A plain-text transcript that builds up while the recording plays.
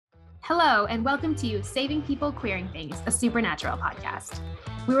Hello, and welcome to Saving People Queering Things, a Supernatural podcast.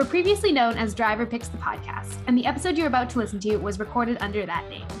 We were previously known as Driver Picks the Podcast, and the episode you're about to listen to was recorded under that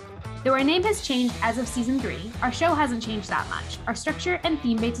name. Though our name has changed as of season 3, our show hasn't changed that much. Our structure and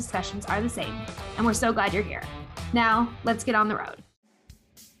theme-based discussions are the same, and we're so glad you're here. Now, let's get on the road.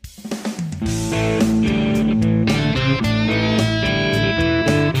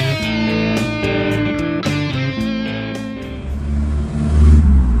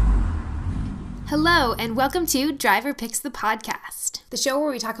 Hello, and welcome to Driver Picks the Podcast, the show where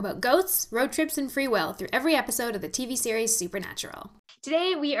we talk about ghosts, road trips, and free will through every episode of the TV series Supernatural.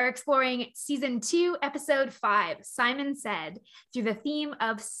 Today, we are exploring Season 2, Episode 5, Simon Said, through the theme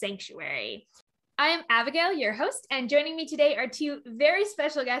of Sanctuary. I am Abigail, your host, and joining me today are two very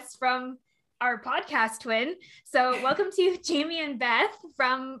special guests from our podcast twin. So welcome to Jamie and Beth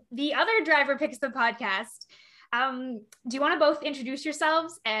from the other Driver Picks the Podcast. Do you want to both introduce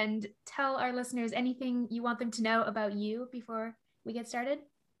yourselves and tell our listeners anything you want them to know about you before we get started?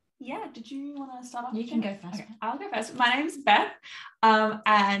 Yeah, did you want to start off? You can go first. Okay, I'll go first. My name's Beth,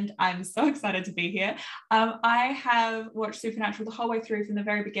 and I'm so excited to be here. I have watched Supernatural the whole way through, from the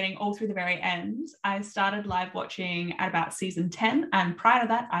very beginning all through the very end. I started live watching at about season 10, and prior to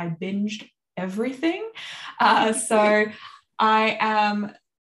that, I binged everything. So I am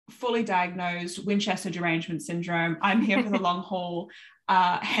fully diagnosed Winchester derangement syndrome. I'm here for the long haul,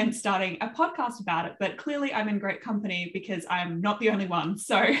 hence starting a podcast about it. But clearly I'm in great company because I'm not the only one.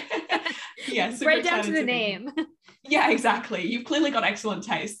 So yeah, right down to the name. Yeah, exactly. You've clearly got excellent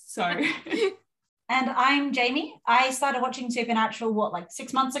taste. So And I'm Jamie. I started watching Supernatural,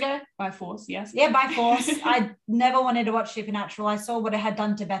 6 months ago? By force, yes. Yeah, by force. I never wanted to watch Supernatural. I saw what it had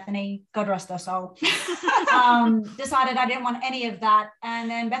done to Bethany, God rest her soul. Decided I didn't want any of that. And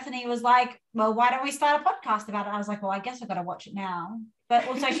then Bethany was like, well, why don't we start a podcast about it? I was like, well, I guess I've got to watch it now. But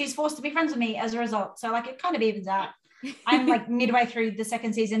also she's forced to be friends with me as a result. So it kind of evens out. I'm midway through the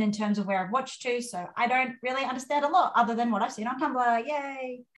second season in terms of where I've watched to. So I don't really understand a lot other than what I've seen on Tumblr.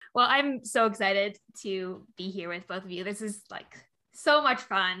 Yay. Well, I'm so excited to be here with both of you. This is so much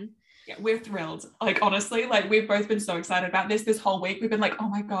fun. Yeah, we're thrilled. Honestly, we've both been so excited about this whole week. We've been like, oh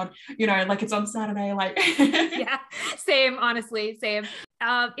my God, it's on Saturday. Yeah, same, honestly, same.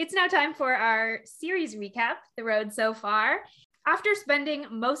 It's now time for our series recap, The Road So Far. After spending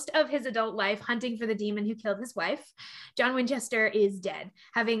most of his adult life hunting for the demon who killed his wife, John Winchester is dead,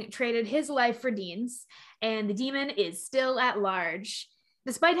 having traded his life for Dean's, and the demon is still at large.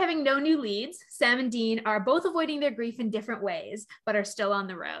 Despite having no new leads, Sam and Dean are both avoiding their grief in different ways, but are still on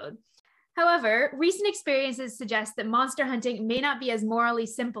the road. However, recent experiences suggest that monster hunting may not be as morally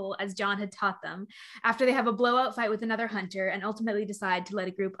simple as John had taught them, after they have a blowout fight with another hunter and ultimately decide to let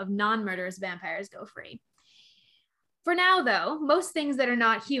a group of non-murderous vampires go free. For now, though, most things that are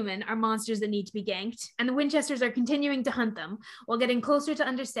not human are monsters that need to be ganked, and the Winchesters are continuing to hunt them while getting closer to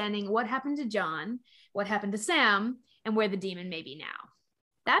understanding what happened to John, what happened to Sam, and where the demon may be now.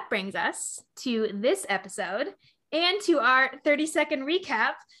 That brings us to this episode and to our 30-second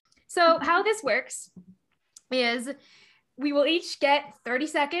recap. So how this works is we will each get 30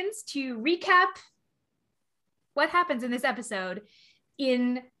 seconds to recap what happens in this episode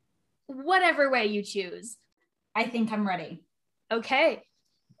in whatever way you choose. I think I'm ready. Okay.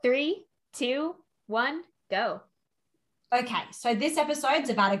 3, 2, 1, go. Okay, so this episode's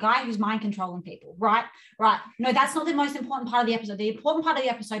about a guy who's mind controlling people, right? No, that's not the most important part of the episode. The important part of the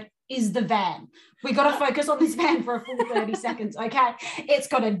episode is the van. We got to focus on this van for a full 30 seconds, okay? It's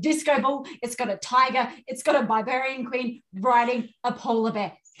got a disco ball, it's got a tiger, it's got a barbarian queen riding a polar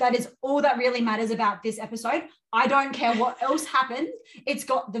bear. That is all that really matters about this episode. I don't care what else happened. It's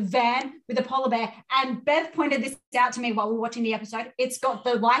got the van with a polar bear. And Beth pointed this out to me while we were watching the episode. It's got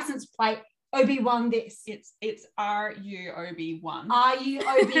the license plate Obi-Wan this. It's RUOB1.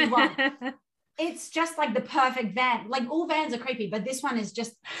 RUOB1. It's just the perfect van. All vans are creepy, but this one is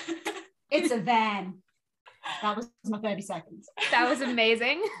just, it's a van. That was my 30 seconds. That was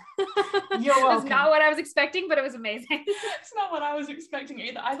amazing. You're welcome. That's not what I was expecting, but it was amazing. It's not what I was expecting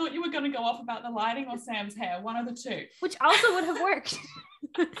either. I thought you were going to go off about the lighting or Sam's hair, one of the two. Which also would have worked.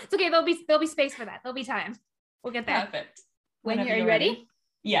 It's okay. There'll be space for that. There'll be time. We'll get there. Perfect. Are you ready?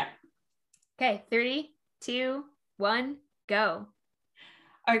 Yeah. Okay, 3, 2, 1, go.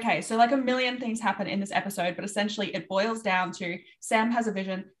 Okay, so a million things happen in this episode, but essentially it boils down to Sam has a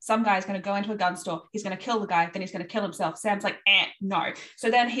vision. Some guy's going to go into a gun store. He's going to kill the guy. Then he's going to kill himself. Sam's like, no. So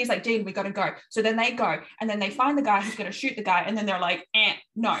then he's like, Dean, we got to go. So then they go, and then they find the guy who's going to shoot the guy. And then they're like,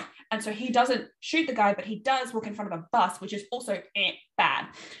 no. And so he doesn't shoot the guy, but he does walk in front of a bus, which is also bad.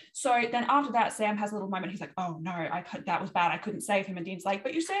 So then after that, Sam has a little moment. He's like, oh no, that was bad. I couldn't save him. And Dean's like,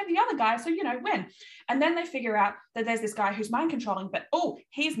 but you saved the other guy, so, you know, win. And then they figure out that there's this guy who's mind controlling, but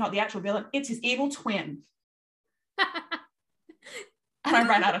he's not the actual villain. It's his evil twin. And I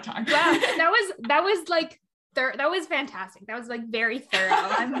ran out of time. Wow, that was like that was fantastic. That was like very thorough.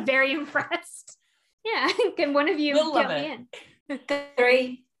 I'm very impressed. Yeah, can one of you get me in?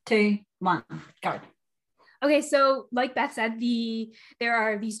 3, 2, 1, go. Okay, so like Beth said, there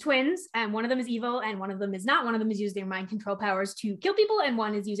are these twins, and one of them is evil, and one of them is not. One of them is using their mind control powers to kill people, and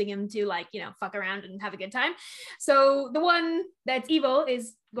one is using them to, like, you know, fuck around and have a good time. So the one that's evil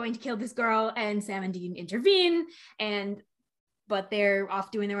is going to kill this girl, and Sam and Dean intervene, but they're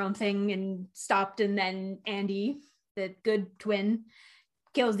off doing their own thing and stopped, and then Andy, the good twin,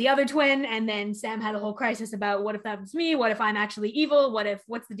 kills the other twin, and then Sam had a whole crisis about, what if that was me? What if I'm actually evil?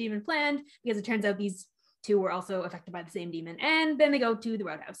 What's the demon planned? Because it turns out these two were also affected by the same demon, and then they go to the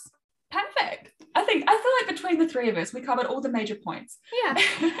Roadhouse. Perfect. I feel like between the three of us, we covered all the major points. Yeah.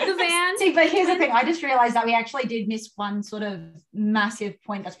 The van. See, but here's the thing. I just realized that we actually did miss one sort of massive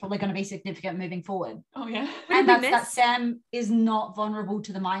point that's probably going to be significant moving forward. Oh, yeah. And that's that Sam is not vulnerable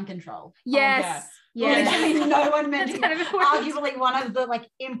to the mind control. Yes. Oh, yeah. Yeah. Literally no one mentioned kind of important. arguably one of the like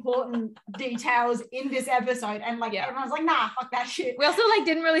important details in this episode, and like everyone's like, nah, fuck that shit. We also like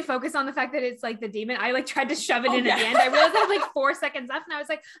didn't really focus on the fact that it's like the demon. I like tried to shove it in yeah. at the end. I realized I had like 4 seconds left, and I was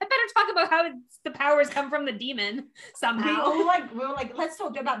like, I better talk about how the powers come from the demon somehow. We were like, let's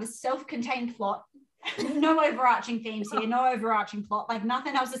talk about this self-contained plot. No overarching themes here, no overarching plot. Like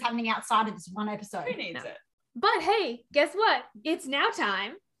nothing else is happening outside of this one episode. Who needs it? But hey, guess what? It's now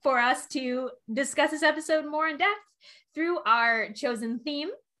time for us to discuss this episode more in depth through our chosen theme.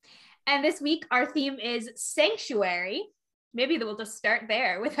 And this week, our theme is Sanctuary. Maybe we'll just start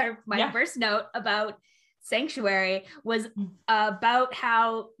there with my first note about Sanctuary was about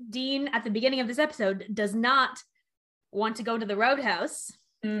how Dean, at the beginning of this episode, does not want to go to the Roadhouse,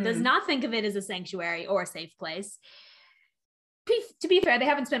 does not think of it as a sanctuary or a safe place. To be fair, they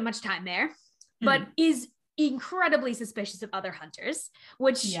haven't spent much time there, but is incredibly suspicious of other hunters,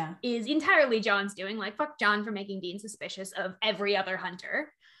 which is entirely John's doing. Like, fuck John for making Dean suspicious of every other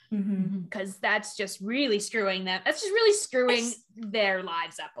hunter, because that's just really screwing them. That's just really screwing their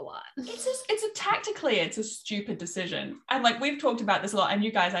lives up a lot. It's a stupid decision, and like we've talked about this a lot, and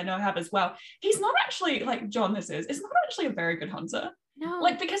you guys I know have as well. He's not actually, like John is not actually a very good hunter. No,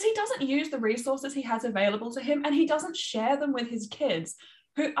 like, because he doesn't use the resources he has available to him, and he doesn't share them with his kids,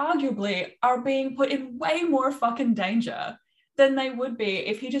 who arguably are being put in way more fucking danger than they would be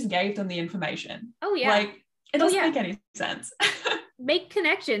if he just gave them the information. Oh, yeah. Like, it doesn't make any sense. Make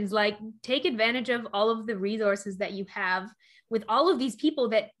connections, like take advantage of all of the resources that you have with all of these people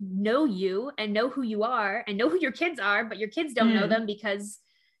that know you and know who you are and know who your kids are, but your kids don't know them because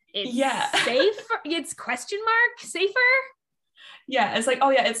it's safe. It's safer. Yeah, it's like,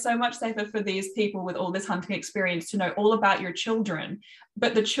 oh yeah, it's so much safer for these people with all this hunting experience to know all about your children,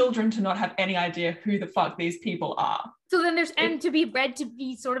 but the children to not have any idea who the fuck these people are. So then and to be bred to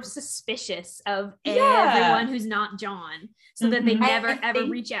be sort of suspicious of everyone who's not John, so that they never ever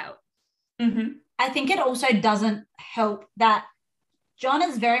reach out. I think it also doesn't help that John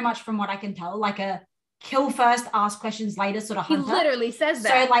is very much, from what I can tell, like a kill first, ask questions later sort of hunter. He literally says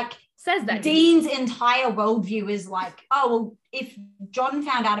that. So like, says that Dean's entire worldview is like, oh, well, if John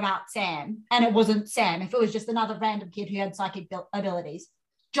found out about Sam and it wasn't Sam, if it was just another random kid who had psychic abilities,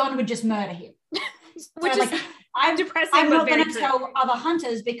 John would just murder him. Which is depressing. I'm not going to tell other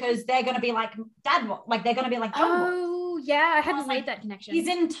hunters because they're going to be like, Dad, what? Like, they're going to be like, John, oh, yeah, I hadn't made that connection. His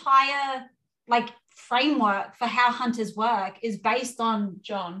entire, like, framework for how hunters work is based on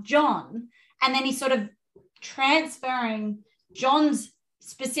John. And then he's sort of transferring John's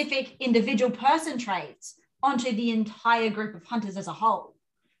specific individual person traits onto the entire group of hunters as a whole.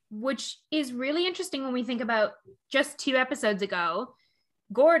 Which is really interesting when we think about just 2 episodes ago,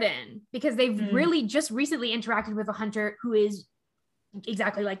 Gordon, because they've really just recently interacted with a hunter who is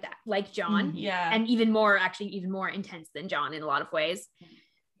exactly like that, like John. And even more intense than John in a lot of ways.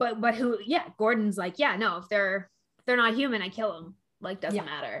 But who, Gordon's like, no, if they're not human, I kill them. Like, doesn't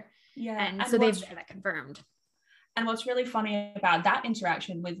matter. Yeah. And so they've had that confirmed. And what's really funny about that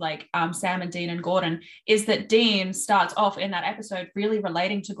interaction with like Sam and Dean and Gordon is that Dean starts off in that episode really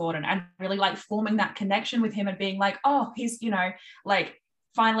relating to Gordon and really like forming that connection with him and being like, oh, he's, you know, like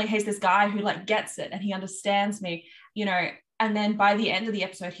finally he's this guy who like gets it and he understands me, you know. And then by the end of the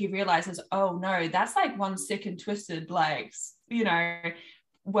episode, he realizes, oh no, that's like one sick and twisted, like, you know,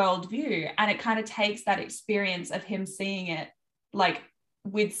 worldview. And it kind of takes that experience of him seeing it like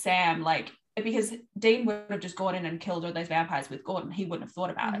with Sam, like because Dean would have just gone in and killed all those vampires with Gordon. He wouldn't have thought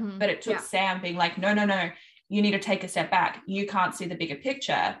about it. But it took Sam being like, no, you need to take a step back. You can't see the bigger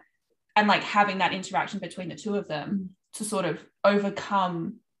picture. And like having that interaction between the two of them to sort of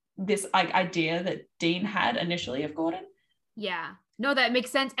overcome this like idea that Dean had initially of Gordon. Yeah, no, that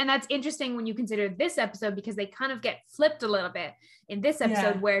makes sense. And that's interesting when you consider this episode, because they kind of get flipped a little bit in this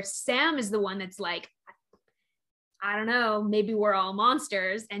episode where Sam is the one that's like, I don't know, maybe we're all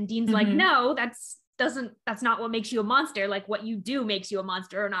monsters. And Dean's like, no, that's not what makes you a monster. Like what you do makes you a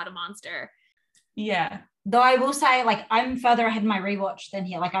monster or not a monster. Yeah. Though I will say, like, I'm further ahead in my rewatch than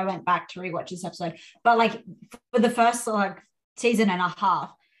here. Like, I went back to rewatch this episode. But, like, for the first, like, season and a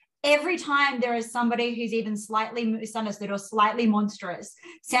half, every time there is somebody who's even slightly misunderstood or slightly monstrous,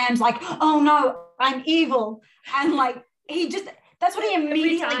 Sam's like, oh, no, I'm evil. And, like, that's what he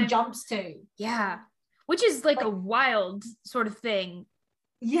immediately jumps to. Yeah. Which is, like a wild sort of thing.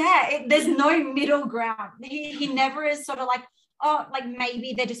 Yeah. There's no middle ground. He never is sort of like, oh, like,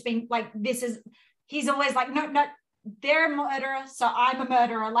 maybe they're just being, like, he's always like, no, they're a murderer, so I'm a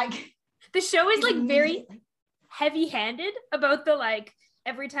murderer. Like the show is like very heavy-handed about the like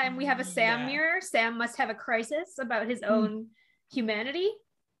every time we have a Sam mirror, Sam must have a crisis about his own humanity,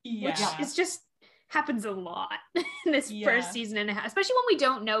 which is just happens a lot in this first season and a half, especially when we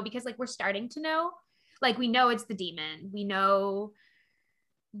don't know, because like we're starting to know, like we know it's the demon, we know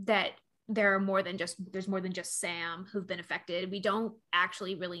that there's more than just Sam who've been affected. We don't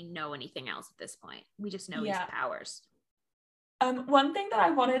actually really know anything else at this point. We just know his powers. One thing that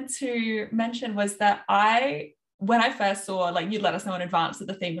I wanted to mention was that when I first saw, like you'd let us know in advance that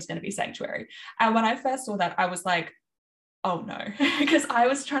the theme was going to be Sanctuary. And when I first saw that, I was like, oh no, because I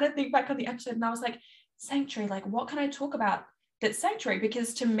was trying to think back on the episode and I was like, Sanctuary, like what can I talk about that's Sanctuary?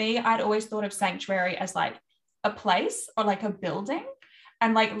 Because to me, I'd always thought of Sanctuary as like a place or like a building,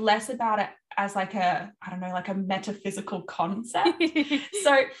 and like less about it as like a metaphysical concept.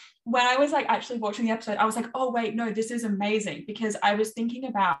 So when I was like actually watching the episode, I was like, oh wait, no, this is amazing, because I was thinking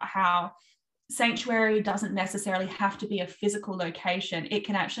about how Sanctuary doesn't necessarily have to be a physical location. It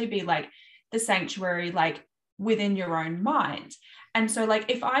can actually be like the sanctuary, like within your own mind. And so like,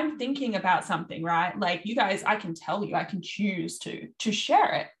 if I'm thinking about something, right, like you guys, I can tell you, I can choose to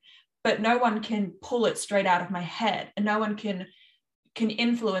share it, but no one can pull it straight out of my head, and no one can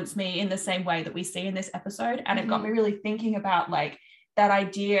influence me in the same way that we see in this episode. And it got me really thinking about like that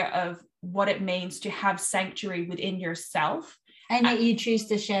idea of what it means to have sanctuary within yourself. And yet you choose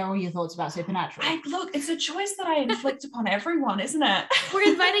to share all your thoughts about Supernatural. Look, it's a choice that I inflict upon everyone, isn't it?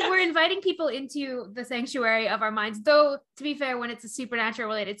 We're inviting people into the sanctuary of our minds. Though, to be fair, when it's a Supernatural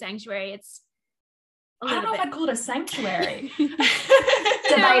related sanctuary, it's I don't know if I'd call it a sanctuary.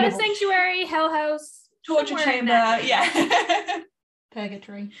 A sanctuary, hell house, torture chamber,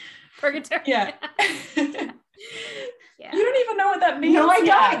 Purgatory. Yeah. Yeah. You don't even know what that means. No, I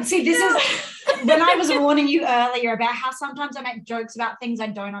don't. See, this is when I was warning you earlier about how sometimes I make jokes about things I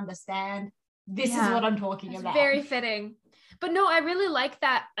don't understand. This is what I'm talking about. Very fitting. But no, I really like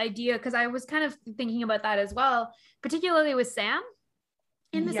that idea, because I was kind of thinking about that as well, particularly with Sam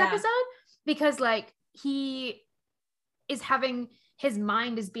in this episode, because like he is having, his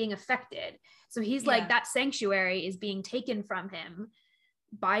mind is being affected. So he's like, that sanctuary is being taken from him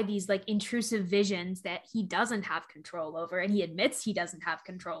by these like intrusive visions that he doesn't have control over, and he admits he doesn't have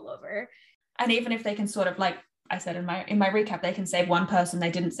control over. And even if they can sort of, like I said in my recap, they can save one person,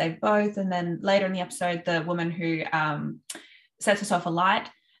 they didn't save both. And then later in the episode, the woman who sets herself alight,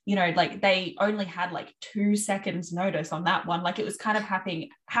 you know, like they only had like 2 seconds notice on that one. Like it was kind of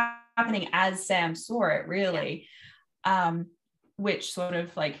happening as Sam saw it, really. Which sort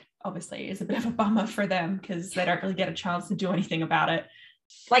of like obviously is a bit of a bummer for them, because they don't really get a chance to do anything about it.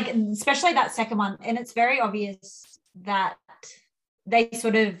 Like especially that second one, and it's very obvious that they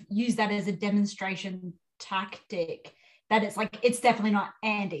sort of use that as a demonstration tactic, that it's like, it's definitely not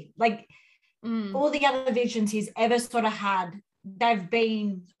Andy. Like all the other visions he's ever sort of had, they've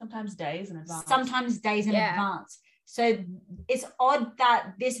been sometimes days in advance. So it's odd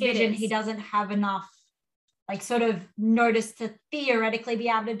that this vision, he doesn't have enough like sort of notice to theoretically be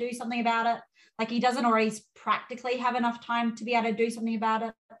able to do something about it. Like he doesn't always practically have enough time to be able to do something about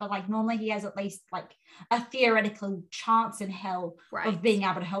it, but like normally he has at least like a theoretical chance in hell of being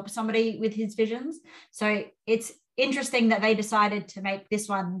able to help somebody with his visions. So it's interesting that they decided to make this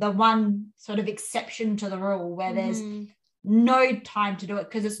one the one sort of exception to the rule where there's no time to do it,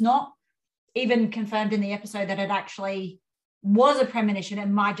 because it's not even confirmed in the episode that it actually was a premonition. It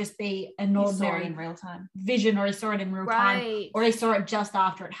might just be an ordinary in real time vision, or he saw it in real time, or he saw it just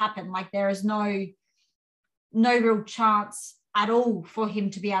after it happened. Like there is no real chance at all for him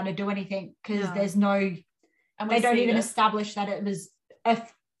to be able to do anything, because No. there's no, And we they don't see even the- establish that it was a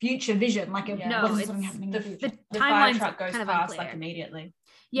future vision, like it Yeah. wasn't No, something it's happening in the, the future. The the fire timeline's truck goes kind of past unclear. like immediately.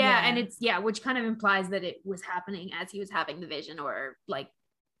 Yeah, Yeah. and it's which kind of implies that it was happening as he was having the vision, or like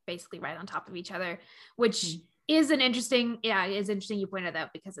basically right on top of each other, which is an interesting, it is interesting you pointed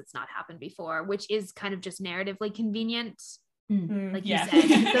out, because it's not happened before, which is kind of just narratively convenient, like you Yeah. said.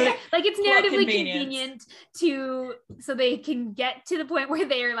 So that, like it's Plot narratively convenience. convenient so they can get to the point where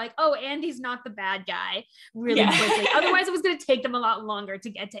they are like, oh, Andy's not the bad guy really Yeah. quickly. Otherwise it was going to take them a lot longer to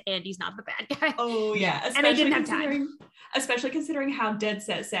get to Andy's not the bad guy. Oh yeah, And I didn't have especially considering how dead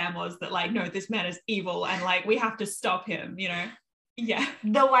set Sam was, that like, no, this man is evil and like we have to stop him, you know. Yeah.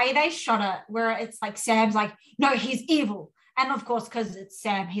 The way they shot it, where it's like Sam's like, no, he's evil. And of course, because it's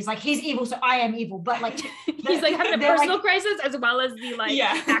Sam, he's like, he's evil, so I am evil. But like, He's like having a they're personal like- crisis as well as the like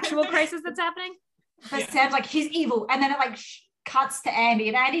Yeah. actual crisis that's happening. but Yeah. Sam's like, he's evil. And then it like cuts to Andy,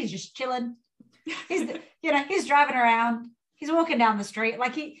 and Andy's just chilling. He's driving around. He's walking down the street.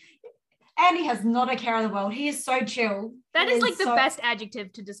 Like Andy has not a care in the world. He is so chill. That He is like the so- best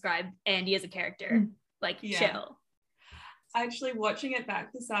adjective to describe Andy as a character. Like Yeah. chill. Actually, watching it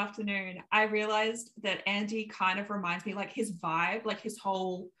back this afternoon, I realized that Andy kind of reminds me, like his vibe, like his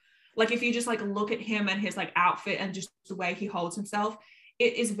whole, like if you just like look at him and his like outfit and just the way he holds himself,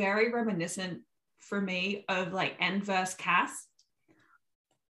 it is very reminiscent for me of like End versus Cass,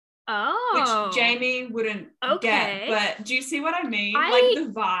 Oh, which Jamie wouldn't Okay. get. But do you see what I mean? I- like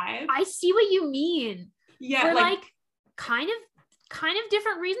the vibe. I see what you mean. Yeah, For like kind of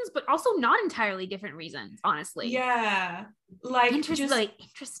different reasons, but also not entirely different reasons, honestly. yeah, like Interesting.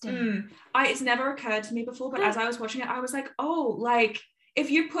 just Interesting. it's never occurred to me before, but as I was watching it, I was like, oh, like if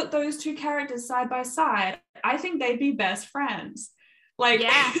you put those two characters side by side, I think they'd be best friends. Like,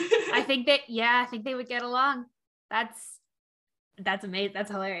 Yeah, I think they would get along. That's amazing.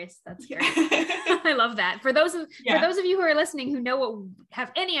 That's hilarious. That's great. I love that. For those of you who are listening who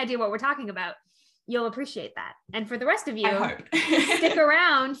have any idea what we're talking about, you'll appreciate that. And for the rest of you, I hope. stick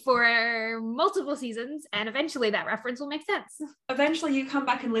around for multiple seasons, and eventually that reference will make sense. Eventually, you come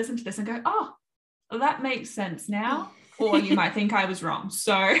back and listen to this and go, oh, well, that makes sense now. Or you might think I was wrong.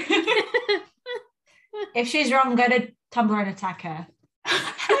 So, If she's wrong, go to Tumblr and attack her.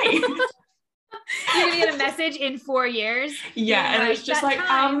 hey. You're gonna get a message in 4 years. Yeah, and Like, it's just that like,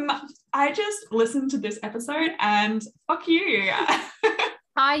 time. I just listened to this episode and fuck you.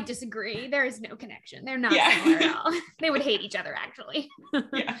 I disagree. There is no connection. They're not Yeah. similar at all. They would hate each other, actually.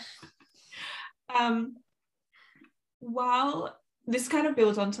 Yeah. While this kind of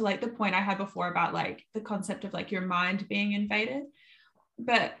builds on to like the point I had before about like the concept of like your mind being invaded,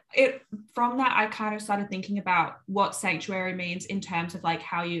 but from that I kind of started thinking about what sanctuary means in terms of like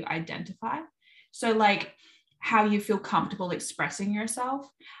how you identify, so like how you feel comfortable expressing yourself.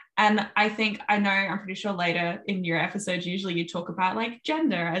 And I'm pretty sure later in your episodes usually you talk about like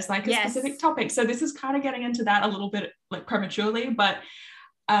gender as like a specific topic, so this is kind of getting into that a little bit like prematurely, but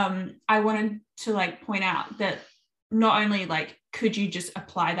I wanted to like point out that not only like could you just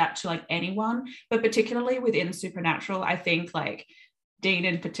apply that to like anyone, but particularly within Supernatural, I think like Dean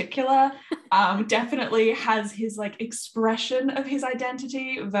in particular definitely has his like expression of his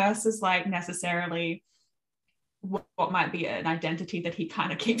identity versus like necessarily what might be an identity that he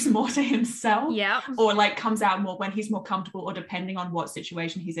kind of keeps more to himself, Yeah. or like comes out more when he's more comfortable, or depending on what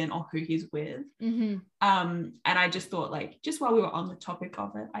situation he's in or who he's with. Mm-hmm. And I just thought like, just while we were on the topic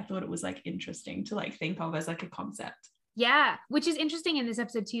of it, I thought it was like interesting to like think of as like a concept. Yeah, which is interesting in this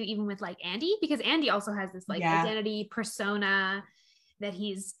episode too, even with like Andy, because Andy also has this like identity persona that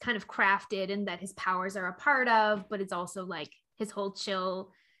he's kind of crafted and that his powers are a part of, but it's also like his whole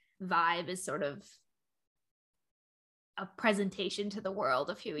chill vibe is sort of a presentation to the world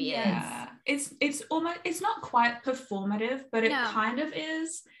of who he is. It's almost, it's not quite performative, but it kind of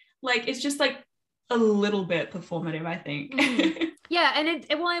is. Like it's just like a little bit performative, I think. Mm-hmm. Yeah, and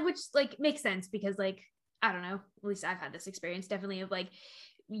it which like makes sense because like I don't know, at least I've had this experience definitely of like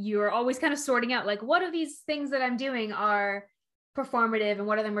you're always kind of sorting out like what of these things that I'm doing are performative and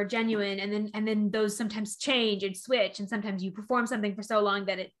what of them are genuine, and then those sometimes change and switch, and sometimes you perform something for so long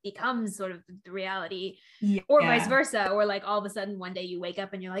that it becomes sort of the reality, or vice versa, or like all of a sudden one day you wake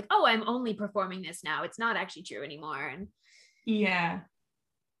up and you're like, oh, I'm only performing this now, it's not actually true anymore. And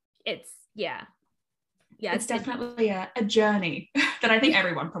it's definitely a journey that I think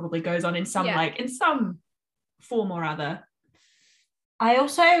everyone probably goes on in some like in some form or other. I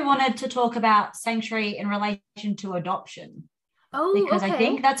also wanted to talk about sanctuary in relation to adoption. Because I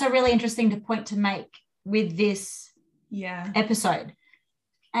think that's a really interesting point to make with this episode.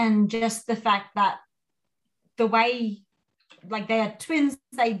 And just the fact that the way like they are twins,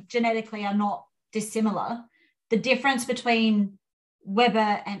 they genetically are not dissimilar. The difference between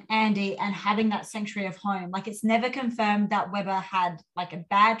Webber and Andy and having that sanctuary of home, like it's never confirmed that Webber had like a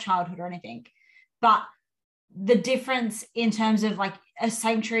bad childhood or anything, but the difference in terms of like a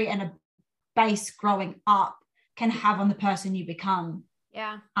sanctuary and a base growing up can have on the person you become.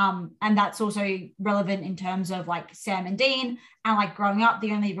 Yeah. And that's also relevant in terms of like Sam and Dean, and like growing up,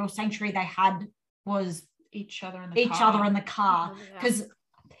 the only real sanctuary they had was each other in the car. Because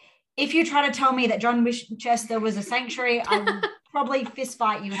if you try to tell me that John Winchester was a sanctuary, I would probably fist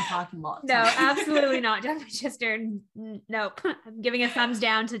fight you in a parking lot. No, absolutely not. John Winchester, nope. I'm giving a thumbs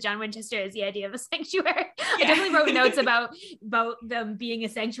down to John Winchester as the idea of a sanctuary. I definitely wrote notes about them being a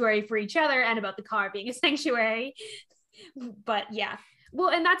sanctuary for each other and about the car being a sanctuary. But yeah. Well,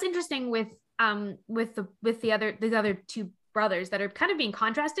 and that's interesting with the other two brothers that are kind of being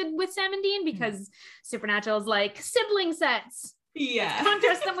contrasted with Sam and Dean, because Supernatural is like sibling sets. Yeah.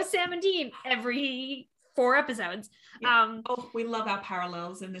 Contrast them with Sam and Dean every 4 episodes. Yeah. We love our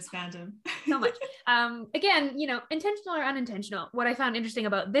parallels in this fandom so much. Again, intentional or unintentional. What I found interesting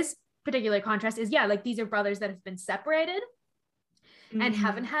about this particular contrast is, like these are brothers that have been separated and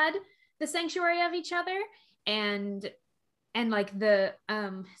haven't had the sanctuary of each other, and like the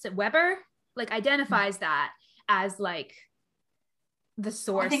is it Webber like identifies that as like the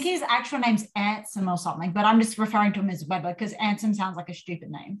source. I think his actual name's Ansem or something, but I'm just referring to him as Webber because Ansem sounds like a stupid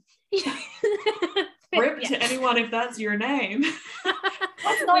name. Rip to anyone if that's your name.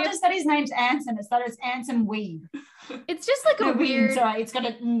 It's not just that his name's Ansem, it's that it's Ansem Weed. It's just like a weird. Sorry, it's got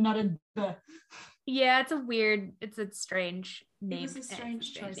a not a. Yeah, it's a strange name. It's a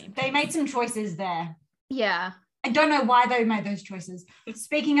strange choice. Name. They made some choices there. Yeah. I don't know why they made those choices.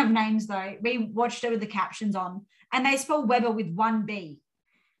 Speaking of names, though, we watched it with the captions on, and they spell Webber with 1 B.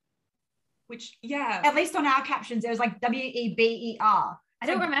 Which, yeah. At least on our captions, it was like Weber. I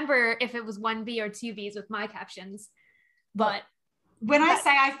don't remember if it was 1 B or 2 Bs with my captions, but when I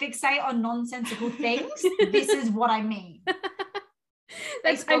say I fixate on nonsensical things, this is what I mean.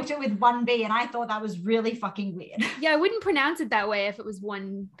 They spelled it with 1 B, and I thought that was really fucking weird. Yeah, I wouldn't pronounce it that way if it was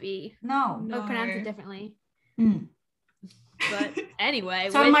 1 B. No. I would pronounce it differently. But anyway,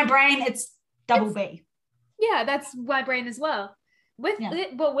 so in my brain, it's double B. Yeah, that's my brain as well. But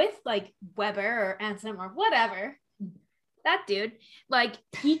with like Webber or Ansem or whatever, that dude, like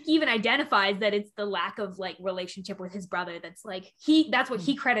he even identifies that it's the lack of like relationship with his brother that's like that's what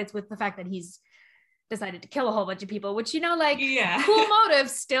he credits with the fact that he's decided to kill a whole bunch of people, which cool motive,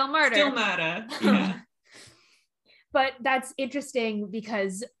 still murder. Yeah. But that's interesting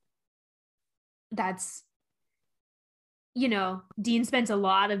because that's Dean spent a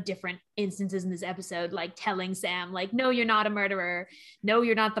lot of different instances in this episode, like telling Sam, like, no, you're not a murderer. No,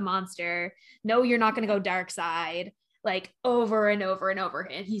 you're not the monster. No, you're not going to go dark side, like over and over and over.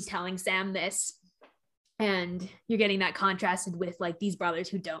 And he's telling Sam this. And you're getting that contrasted with like these brothers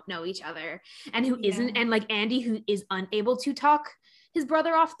who don't know each other and who isn't. And like Andy, who is unable to talk his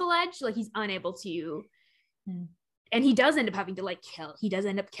brother off the ledge. Like he's unable to. And he does end up having to he does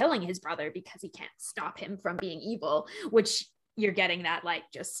end up killing his brother because he can't stop him from being evil, which you're getting that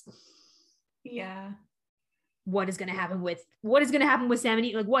what is going to happen with Sam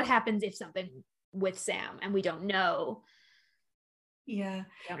and like what happens if something with Sam and we don't know. Yeah.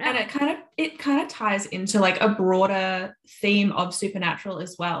 And it kind of ties into like a broader theme of Supernatural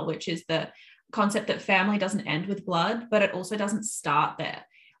as well, which is the concept that family doesn't end with blood, but it also doesn't start there.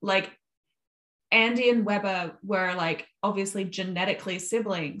 Like Andy and Webber were like obviously genetically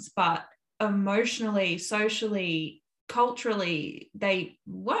siblings, but emotionally, socially, culturally, they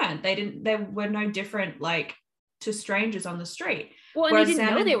weren't. They were no different like to strangers on the street. Well, and they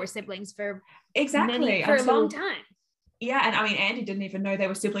didn't know they were siblings for a long time. Yeah, and I mean Andy didn't even know they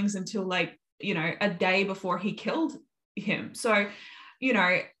were siblings until like, a day before he killed him. So,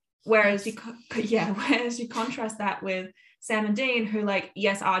 whereas you contrast that with Sam and Dean, who like,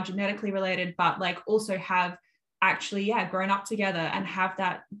 yes, are genetically related, but like also have actually, grown up together and have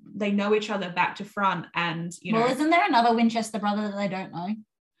that, they know each other back to front. And, Well, isn't there another Winchester brother that they don't know?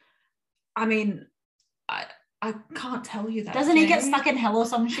 I mean, I can't tell you that. Doesn't he get stuck in hell or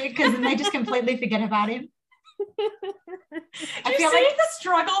some shit? Because then they just completely forget about him. I feel like the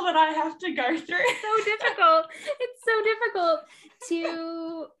struggle that I have to go through. It's so difficult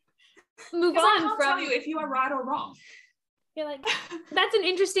to move on I can't from. Tell you if you are right or wrong. You're like, that's an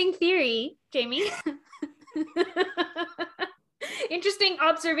interesting theory, Jamie. Interesting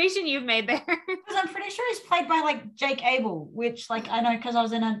observation you've made there. Because I'm pretty sure he's played by like Jake Abel, which like I know because I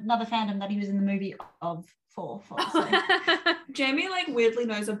was in another fandom that he was in the movie of for so. Jamie like weirdly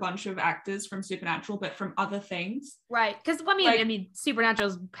knows a bunch of actors from Supernatural, but from other things. Right. Because I mean,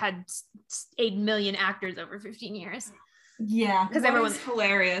 Supernatural's had 8 million actors over 15 years. Yeah. Because What everyone is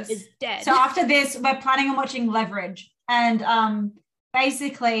hilarious. is dead. So after this, we're planning on watching Leverage. And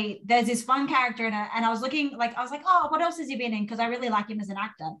basically there's this fun character in it. And I was like, oh, what else has he been in? Because I really like him as an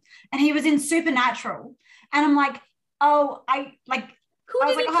actor. And he was in Supernatural. And I'm like, oh, Who I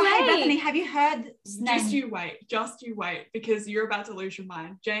was did like, he oh, hey, play? Bethany, have you heard his name? Just you wait, because you're about to lose your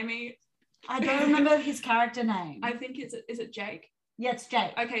mind. Jamie, I don't remember his character name. I think is it Jake? Yeah, it's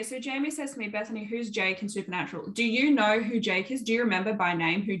Jake. Okay, so Jamie says to me, Bethany, who's Jake in Supernatural? Do you know who Jake is? Do you remember by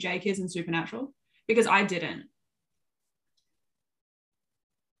name who Jake is in Supernatural? Because I didn't.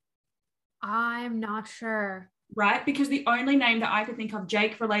 I'm not sure. Right? Because the only name that I could think of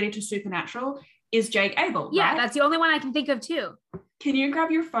Jake related to Supernatural is Jake Abel. Yeah, right? that's the only one I can think of too. Can you grab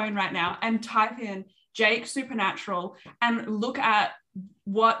your phone right now and type in Jake Supernatural and look at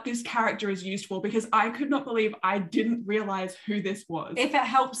what this character is used for? Because I could not believe I didn't realize who this was. If it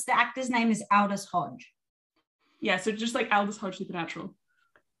helps, the actor's name is Aldous Hodge. Yeah, so just like Aldous Hodge Supernatural.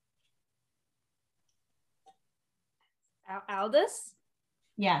 Aldous?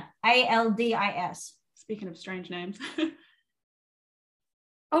 Yeah, Aldis. Speaking of strange names.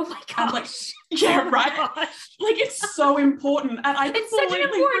 Oh my I'm like, gosh. yeah, Oh my right? gosh. Like it's so important. And I It's such an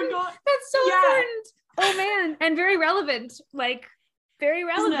completely important- forgot. That's so Yeah. important. Oh man. And very relevant. Like, very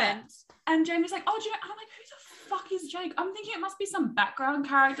Isn't it? relevant. And Jamie's like, oh, Jake. I'm like, who the fuck is Jake? I'm thinking it must be some background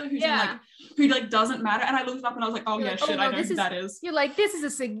character who doesn't matter. And I looked it up and I was like, oh You're yeah, like, shit, oh, no, I know this who is- that is. You're like, this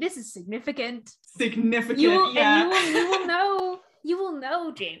is significant. Significant. You will, yeah. and you will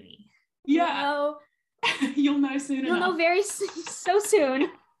know, Jamie. Yeah. You'll know soon You'll enough. know very so soon.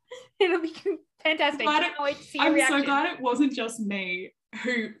 It'll be fantastic. Glad Can't wait to see your I'm reaction. so glad it wasn't just me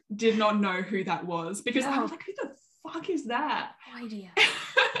who did not know who that was, because I No. was like, who the fuck is that? No idea.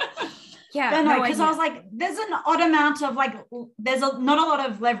 Yeah, No, no because idea. I was like, there's an odd amount of like, not a lot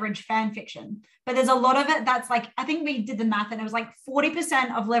of Leverage fan fiction, but there's a lot of it that's like, I think we did the math and it was like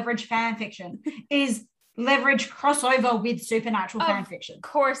 40% of Leverage fan fiction is Leverage crossover with Supernatural fan fiction. Of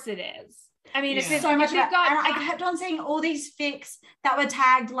course it is. I mean, if Yeah. it's So much if of you've it. got And I kept on seeing all these fics that were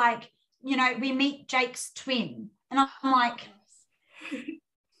tagged like, you know, we meet Jake's twin. And I'm like,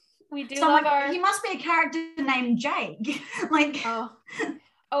 we do so I'm love like, our he must be a character named Jake. Like,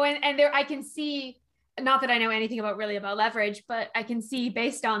 and there I can see, not that I know anything about Leverage, but I can see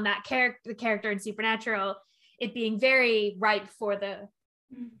based on that the character in Supernatural, it being very ripe for the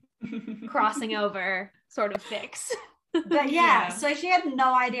crossing over sort of fix. but Yeah. yeah, so she had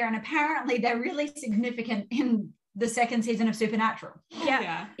no idea. And apparently they're really significant in the second season of Supernatural.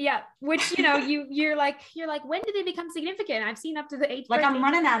 Yeah. Which, you know, you're like, when did they become significant? I've seen up to the 8th. Like, I'm birthday.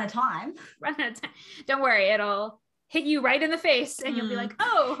 running out of time. Running out of time. Don't worry, it'll hit you right in the face and you'll be like,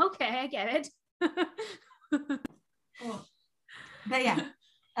 oh, okay, I get it. But yeah,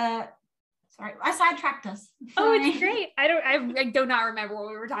 sorry, I sidetracked us. Oh, Sorry. it's great. I do not remember what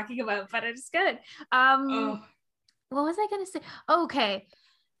we were talking about, but it's good. What was I gonna say? Okay,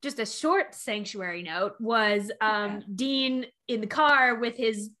 just a short sanctuary note was Dean in the car with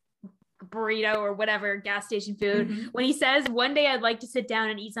his burrito or whatever gas station food. When he says, one day I'd like to sit down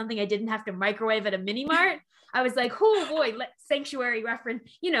and eat something I didn't have to microwave at a mini mart, I was like, oh boy, sanctuary reference,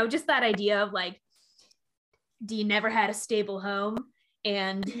 you know, just that idea of like Dean never had a stable home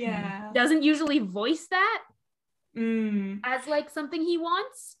and doesn't usually voice that as like something he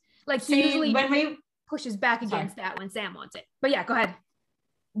wants. Like he usually when we pushes back against that when Sam wants it. But yeah, go ahead.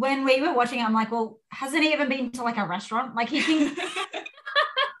 when we were watching, I'm like, well, hasn't he even been to like a restaurant? Like he thinks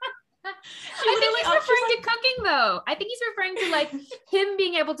I think he's referring to cooking though. I think he's referring to like him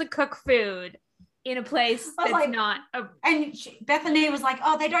being able to cook food in a place that's like, not a... And Bethany was like,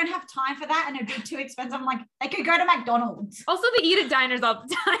 oh, they don't have time for that and it'd be too expensive. I'm like, they could go to McDonald's. Also, they eat at diners all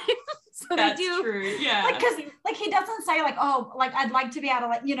the time. So That's they do. true. Yeah. Like, because like he doesn't say like, oh, like I'd like to be able to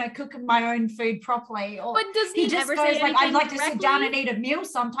like, you know, cook my own food properly. Or But does he he just ever goes say like, I'd anything like to sit down directly? and eat a meal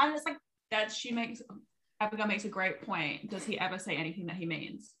sometime. It's like, Abigail makes a great point. Does he ever say anything that he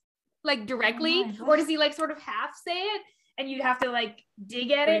means? Like directly? Oh, Or does he like sort of half say it? And you'd have to like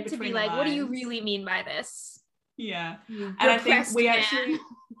dig at Read it to be between the like, what do you lines. really mean by this? Yeah. You And I think repressed we man. actually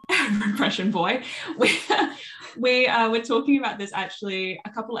repression boy. We were talking about this actually a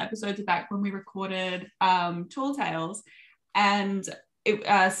couple of episodes back when we recorded Tall Tales, and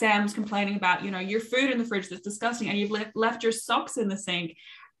Sam's complaining about, you know, your food in the fridge that's disgusting and you've left your socks in the sink.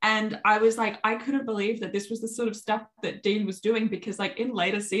 And I was like, I couldn't believe that this was the sort of stuff that Dean was doing, because like in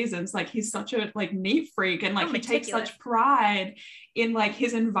later seasons, like he's such a like neat freak, and like he takes such pride in like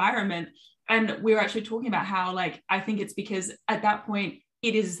his environment. And we were actually talking about how like, I think it's because at that point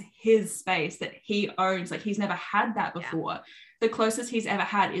it is his space that he owns. Like he's never had that before. The closest he's ever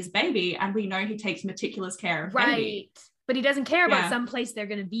had is Baby, and we know he takes meticulous care of Baby. But he doesn't care about some place they're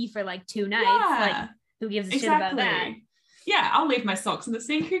going to be for like 2 nights. Like who gives a shit about that? Yeah, I'll leave my socks in the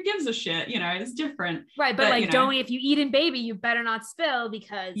sink. Who gives a shit? You know, it's different. Right, but like, don't, if you eat in Baby, you better not spill,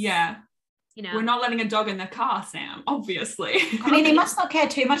 because you know, we're not letting a dog in the car, Sam, obviously. I mean, he must not care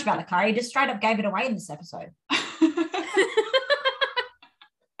too much about the car. He just straight up gave it away in this episode.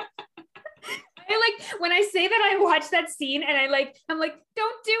 Like when I say that I watch that scene and I'm like,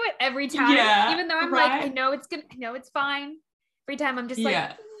 don't do it every time. Even though I'm like, I know it's fine. Every time I'm just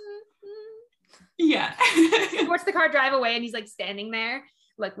like, He watched the car drive away and he's like standing there,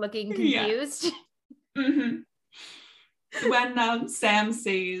 like looking confused. When Sam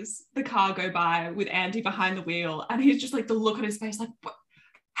sees the car go by with Andy behind the wheel, and he's just like, the look on his face, like,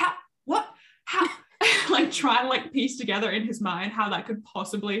 what, how, like trying to like piece together in his mind how that could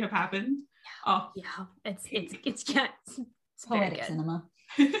possibly have happened. Oh yeah, it's poetic cinema.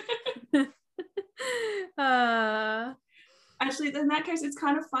 Actually, in that case, it's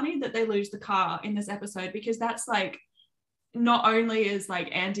kind of funny that they lose the car in this episode, because that's like, not only is like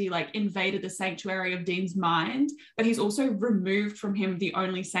Andy like invaded the sanctuary of Dean's mind, but he's also removed from him the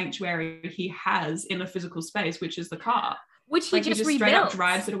only sanctuary he has in a physical space, which is the car. Which he just straight up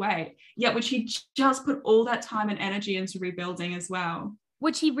drives it away. Yeah, which he just put all that time and energy into rebuilding as well.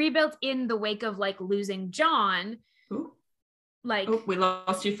 Which he rebuilt in the wake of like losing John. Ooh. Like, we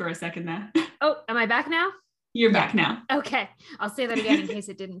lost you for a second there. Oh, am I back now? You're back now. Okay, I'll say that again in case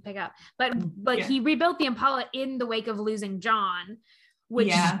it didn't pick up. But he rebuilt the Impala in the wake of losing John,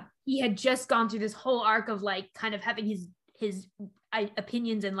 which he had just gone through this whole arc of like kind of having his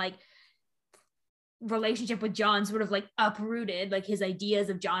opinions and like relationship with John sort of like uprooted. Like his ideas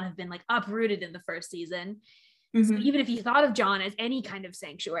of John have been like uprooted in the first season. Mm-hmm. So even if he thought of John as any kind of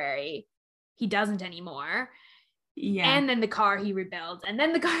sanctuary, he doesn't anymore. Yeah. And then the car he rebuilds, and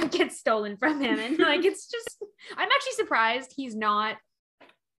then the car gets stolen from him. And like, it's just, I'm actually surprised he's not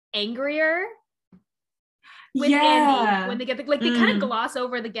angrier with Andy when they get they kind of gloss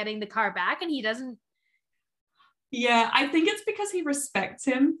over the getting the car back, and he doesn't. Yeah, I think it's because he respects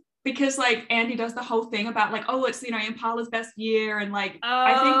him, because like Andy does the whole thing about like, oh, it's, you know, Impala's best year. And like,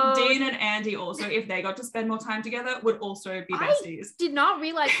 I think Dean and Andy also, if they got to spend more time together, would also be besties. I did not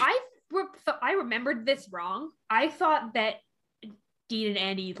realize, I remembered this wrong. I thought that Dean and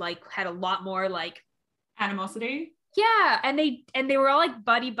Andy like had a lot more like animosity. Yeah, and they were all like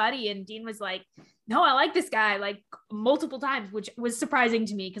buddy, and Dean was like, no, I like this guy, like multiple times, which was surprising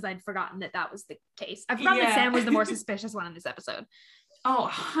to me because I'd forgotten that was the case. I forgot that Sam was the more suspicious one in this episode. Oh,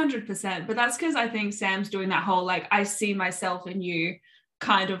 100%. But that's because I think Sam's doing that whole like, I see myself in you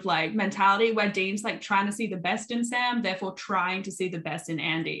kind of like mentality, where Dean's like trying to see the best in Sam, therefore trying to see the best in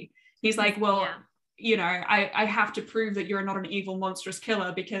Andy. He's like, well, you know, I have to prove that you're not an evil, monstrous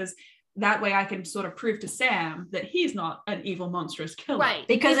killer, because that way I can sort of prove to Sam that he's not an evil, monstrous killer. Right.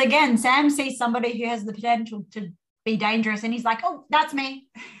 Because again, Sam sees somebody who has the potential to be dangerous, and he's like, oh, that's me.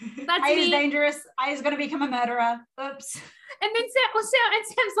 That's me. Is dangerous. I is going to become a murderer. Oops. And then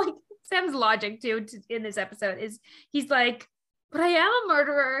Sam's logic too in this episode is he's like, but I am a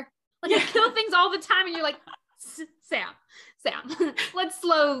murderer. Like I kill things all the time. And you're like, Sam, let's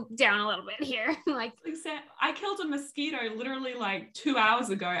slow down a little bit here. like Sam, I killed a mosquito literally like 2 hours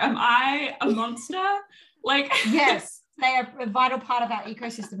ago. Am I a monster? Like, yes, they are a vital part of our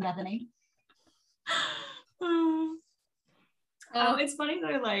ecosystem, Bethany. It's funny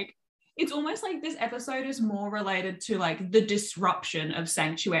though, like it's almost like this episode is more related to like the disruption of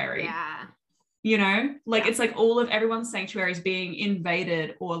Sanctuary. Yeah. You know, like it's like all of everyone's sanctuaries being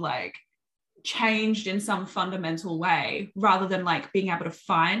invaded or like changed in some fundamental way, rather than like being able to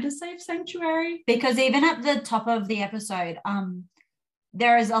find a safe sanctuary. Because even at the top of the episode,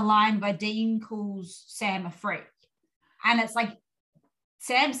 there is a line where Dean calls Sam a freak, and it's like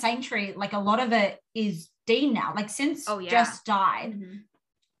Sam's sanctuary, like a lot of it is Dean now. Like since Jess died,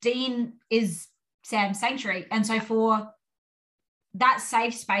 Dean is Sam's sanctuary, and so for that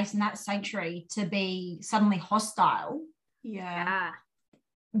safe space and that sanctuary to be suddenly hostile,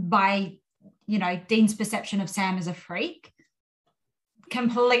 by Dean's perception of Sam as a freak,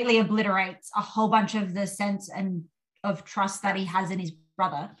 completely obliterates a whole bunch of the sense and of trust that he has in his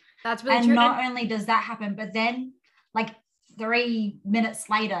brother. That's really and true. Not only does that happen, but then like 3 minutes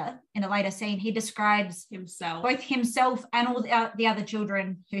later, in a later scene, he describes himself, both himself and all the other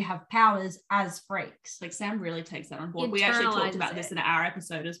children who have powers as freaks. Like Sam really takes that on board. We actually talked about this in our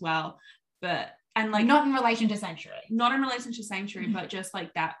episode as well, and like not in relation to Sanctuary, but just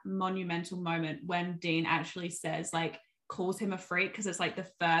like that monumental moment when Dean actually says, like, calls him a freak, because it's like the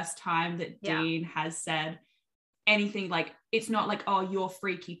first time that Dean has said anything. Like, it's not like, oh, your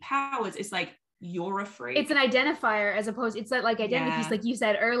freaky powers, it's like, you're a freak. It's an identifier, as opposed, it's that like identity piece, like you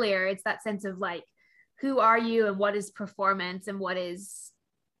said earlier. It's that sense of like, who are you and what is performance and what is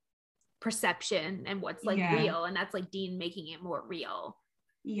perception and what's like real, and that's like Dean making it more real.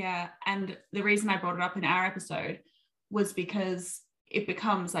 Yeah. And the reason I brought it up in our episode was because it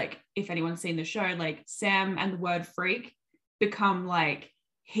becomes like, if anyone's seen the show, like Sam and the word freak become like,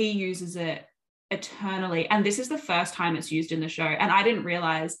 he uses it eternally, and this is the first time it's used in the show, and I didn't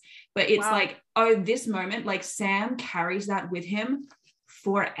realize, but it's like, oh, this moment, like Sam carries that with him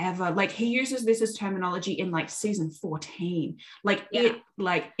forever. Like he uses this as terminology in like season 14, like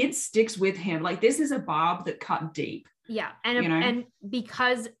it sticks with him. Like this is a barb that cut deep. And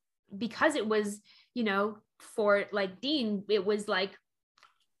because it was, you know, for like Dean, it was like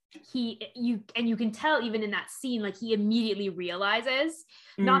you can tell even in that scene, like he immediately realizes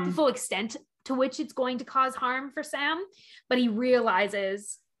not the full extent to which it's going to cause harm for Sam, but he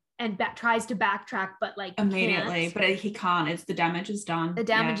realizes and tries to backtrack, but like immediately can't. But he can't. It's the damage is done. The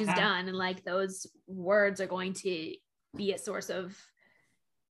damage is done, and like those words are going to be a source of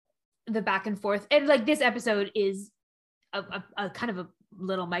the back and forth. And like this episode is a kind of a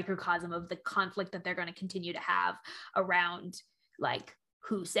little microcosm of the conflict that they're going to continue to have around like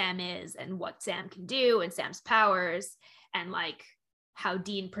who Sam is and what Sam can do and Sam's powers, and like how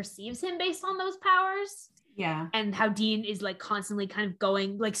Dean perceives him based on those powers. Yeah. And how Dean is like constantly kind of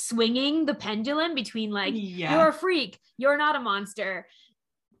going, like swinging the pendulum between like, you're a freak, you're not a monster.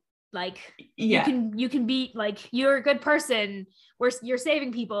 Like you can be like, you're a good person, you're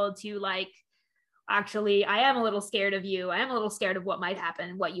saving people, to like, actually, I am a little scared of you. I am a little scared of what might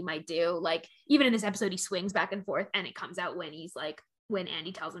happen, what you might do. Like even in this episode, he swings back and forth, and it comes out when he's like, when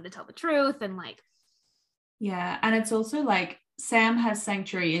Andy tells him to tell the truth, and like. Yeah. And it's also like Sam has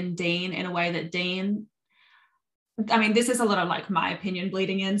sanctuary in Dean in a way that Dean, I mean, this is a lot of like my opinion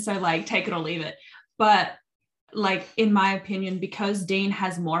bleeding in, so like take it or leave it. But like, in my opinion, because Dean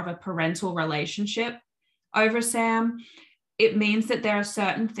has more of a parental relationship over Sam, it means that there are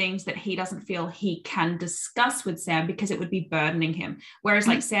certain things that he doesn't feel he can discuss with Sam because it would be burdening him. Whereas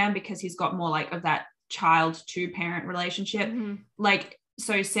like Sam, because he's got more like of that child to parent relationship, like,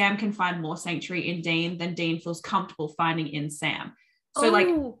 so Sam can find more sanctuary in Dean than Dean feels comfortable finding in Sam.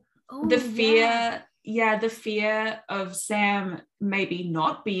 So the fear of Sam maybe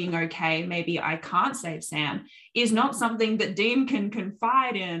not being okay, maybe I can't save Sam, is not something that Dean can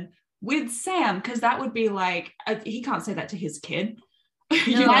confide in with Sam, because that would be like, he can't say that to his kid.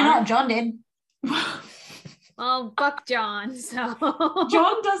 No, why not? John did. Well, fuck John. So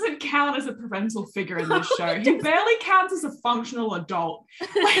John doesn't count as a parental figure in this show. He barely counts as a functional adult.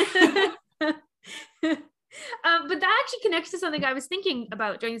 But that actually connects to something I was thinking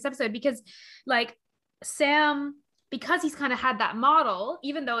about during this episode, because like Sam, because he's kind of had that model,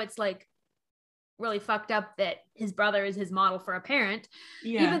 even though it's like really fucked up that his brother is his model for a parent,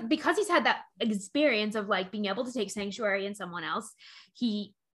 even because he's had that experience of like being able to take sanctuary in someone else,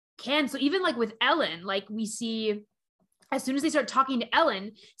 he can. So even like with Ellen, like we see as soon as they start talking to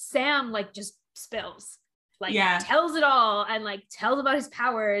Ellen, Sam like just spills, like tells it all, and like tells about his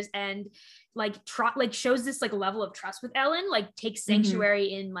powers, and like shows this like level of trust with Ellen, like takes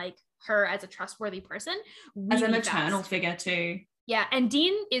sanctuary in like her as a trustworthy person, really as a maternal figure too. Yeah. And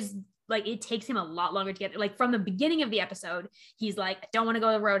Dean is like, it takes him a lot longer to get, like from the beginning of the episode, he's like, I don't want to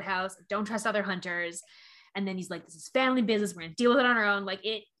go to the roadhouse, I don't trust other hunters. And then he's like, this is family business, we're gonna deal with it on our own. Like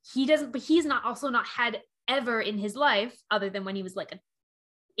he doesn't, but he's not had ever in his life, other than when he was like an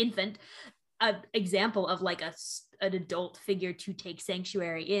infant, an example of like an adult figure to take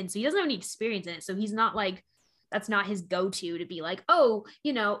sanctuary in. So he doesn't have any experience in it. So he's not like, that's not his go-to to be like, oh,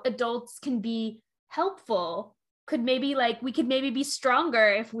 you know, adults can be helpful. We could maybe be stronger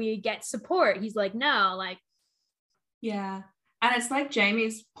if we get support. He's like, no, like. Yeah. And it's like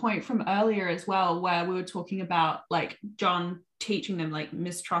Jamie's point from earlier as well, where we were talking about like John teaching them like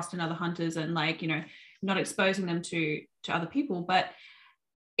mistrust in other hunters and like, you know, not exposing them to other people. But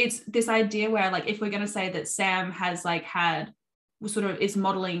it's this idea where like, if we're going to say that Sam has like sort of is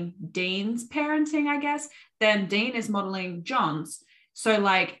modeling Dean's parenting, I guess, then Dean is modeling John's. So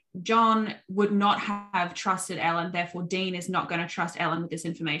like John would not have trusted Ellen, therefore Dean is not going to trust Ellen with this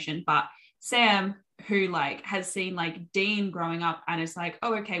information. But Sam, who like has seen like Dean growing up and is like,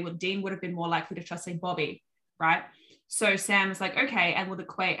 oh, okay, well, Dean would have been more likely to trust say Bobby, right? So Sam is like, okay, and would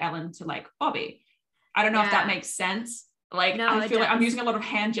equate Ellen to like Bobby. I don't know if that makes sense. Like, No, I feel like I'm does. using a lot of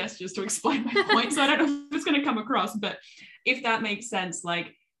hand gestures to explain my point, so I don't know if it's going to come across, but if that makes sense,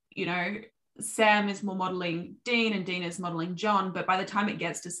 like, you know, Sam is more modeling Dean and Dean is modeling John, but by the time it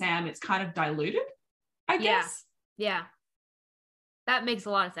gets to Sam, it's kind of diluted, I guess. Yeah. That makes a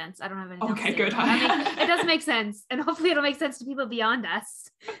lot of sense. I don't have anything else to Okay, say good. about that. It does make sense. And hopefully it'll make sense to people beyond us.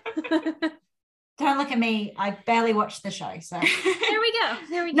 Don't look at me. I barely watched the show, so There we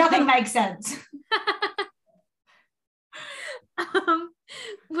go. nothing makes sense.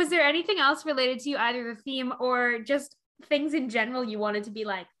 Was there anything else related to either the theme or just things in general you wanted to be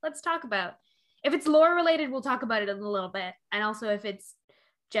like, let's talk about? If it's lore related, we'll talk about it in a little bit. And also if it's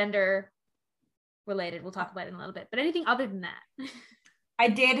gender related, we'll talk about it in a little bit. But anything other than that?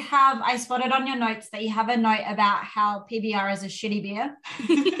 I spotted on your notes that you have a note about how PBR is a shitty beer.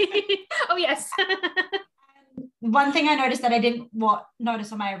 Oh, yes. One thing I noticed that I didn't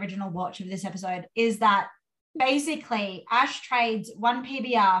notice on my original watch of this episode is that basically Ash trades one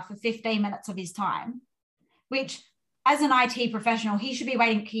PBR for 15 minutes of his time, which as an IT professional, he should be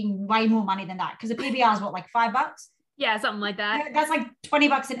making way more money than that because a PBR is what, like $5? Yeah, something like that. That's like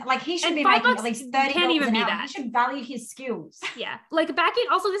 $20 like he should And be $5 making at least $30 can't even an be hour. that. He should value his skills. Yeah. Like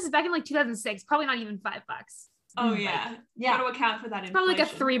this is back in like 2006, probably not even $5. Oh yeah. Yeah. Got to account for that It's inflation.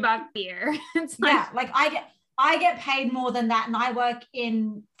 probably like a $3 beer. It's like, Yeah, like I get paid more than that and I work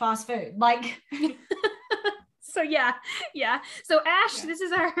in fast food. Like so yeah. So Ash, this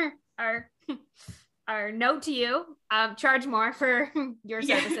is our note to you. Charge more for your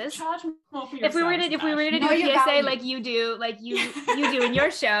services. Charge more for your If we were to do Know a your PSA value. like you do in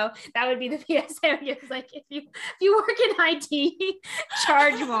your show, that would be the PSA. It's like if you work in IT,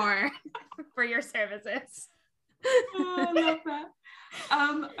 charge more for your services. Oh, I love that.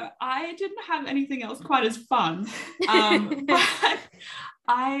 I didn't have anything else quite as fun, but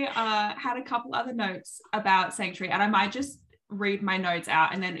I had a couple other notes about Sanctuary, and I might just read my notes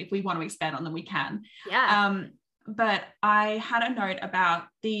out, and then if we want to expand on them, we can. Yeah. But I had a note about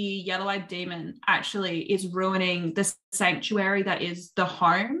the yellow-eyed demon actually is ruining the sanctuary that is the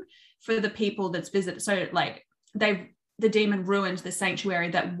home for the people that's visited. So like the demon ruined the sanctuary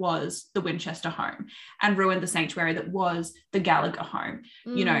that was the Winchester home and ruined the sanctuary that was the Gallagher home,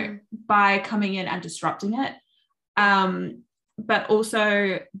 you know, by coming in and disrupting it. But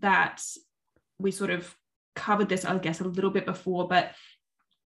also that we sort of covered this, I guess, a little bit before, but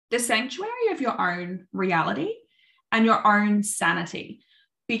the sanctuary of your own reality and your own sanity,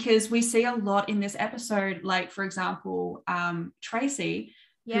 because we see a lot in this episode, like, for example, Tracy,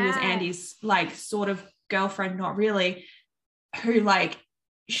 who is Andy's like sort of girlfriend, not really, who like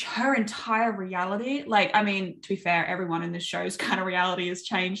her entire reality, like, I mean, to be fair, everyone in this show's kind of reality has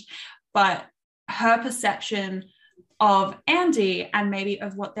changed, but her perception of Andy and maybe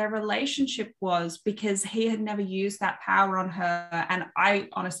of what their relationship was, because he had never used that power on her. And I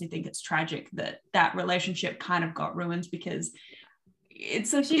honestly think it's tragic that that relationship kind of got ruined, because she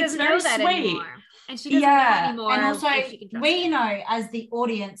doesn't know that anymore. And she doesn't know anymore. And also, we know know as the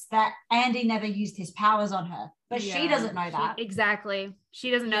audience that Andy never used his powers on her, but she doesn't know that. Exactly.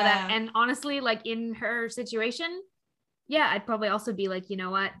 She doesn't know that. And honestly, like in her situation, I'd probably also be like, you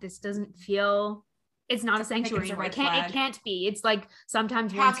know what? This doesn't feel... It's not a sanctuary anymore. It can't be. It's like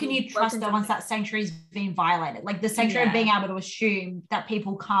sometimes... How can you trust her once that sanctuary's been violated? Like the sanctuary of being able to assume that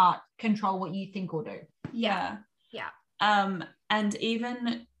people can't control what you think or do. Yeah. And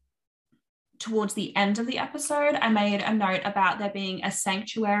even towards the end of the episode, I made a note about there being a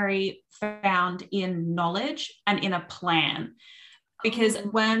sanctuary found in knowledge and in a plan. Because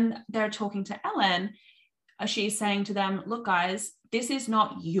when they're talking to Ellen, she's saying to them, look, guys, this is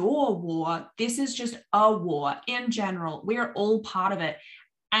not your war. This is just a war in general. We are all part of it.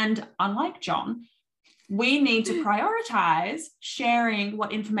 And unlike John, we need to prioritize sharing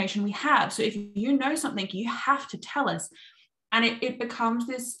what information we have. So if you know something, you have to tell us. And it becomes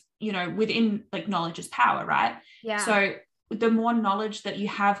this, you know, within like knowledge is power, right? Yeah. So the more knowledge that you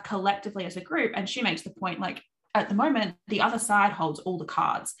have collectively as a group, and she makes the point, like at the moment, the other side holds all the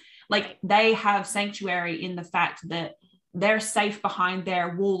cards. Like they have sanctuary in the fact that they're safe behind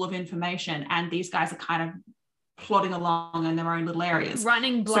their wall of information, and these guys are kind of plodding along in their own little areas,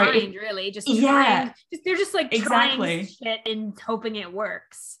 running blind, really, just trying, they're just like trying shit and hoping it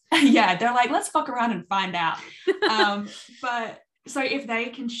works. They're like, let's fuck around and find out. But so if they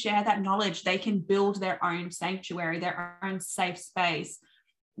can share that knowledge, they can build their own sanctuary, their own safe space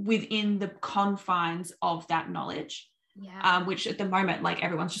within the confines of that knowledge. Which at the moment, like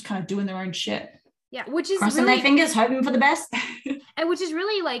everyone's just kind of doing their own shit. Yeah, which is Crossing really, their fingers, hoping for the best. and which is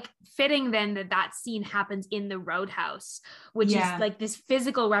really like fitting then that scene happens in the roadhouse, which is like this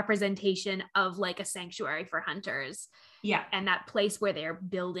physical representation of like a sanctuary for hunters. Yeah. And that place where they're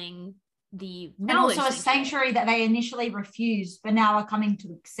building the and also a sanctuary that they initially refused, but now are coming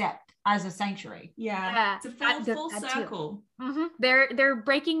to accept as a sanctuary. Yeah. It's a full circle. Mm-hmm. They're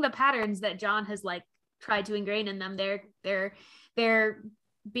breaking the patterns that John has like tried to ingrain in them.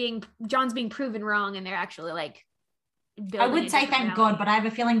 John's being proven wrong, and they're actually like I would say thank God, but I have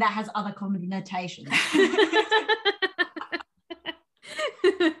a feeling that has other connotations.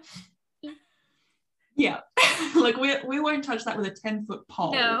 Yeah. Like we won't touch that with a 10-foot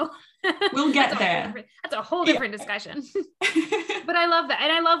pole. No. We'll get there. That's a whole different discussion. But I love that.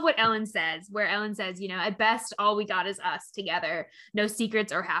 And I love what Ellen says, where Ellen says, you know, at best, all we got is us together. No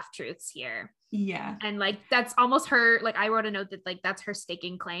secrets or half-truths here. Yeah. And like, that's almost her, like I wrote a note that like, that's her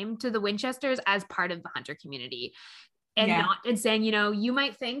staking claim to the Winchesters as part of the hunter community. And saying, you know, you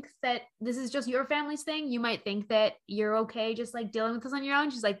might think that this is just your family's thing. You might think that you're okay just like dealing with this on your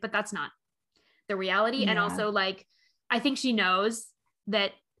own. She's like, but that's not the reality. Yeah. And also like, I think she knows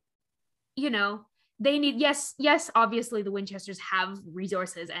that, you know, they need, yes, obviously the Winchesters have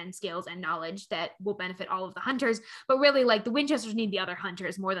resources and skills and knowledge that will benefit all of the hunters, but really like the Winchesters need the other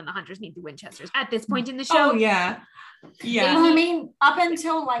hunters more than the hunters need the Winchesters at this point in the show. Oh yeah. Well, I mean, up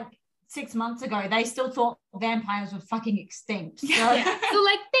until like 6 months ago, they still thought vampires were fucking extinct. So, so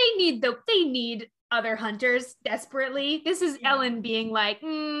like they need other hunters desperately. This is Ellen being like,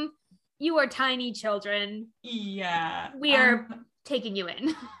 you are tiny children. Yeah. We are taking you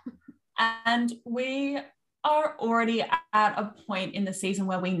in. And we are already at a point in the season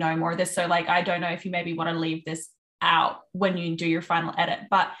where we know more of this. So like, I don't know if you maybe want to leave this out when you do your final edit,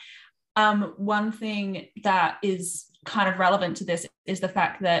 but one thing that is kind of relevant to this is the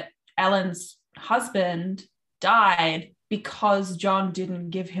fact that Ellen's husband died because John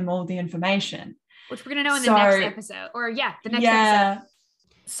didn't give him all the information. Which we're going to know in the next episode. Or the next episode.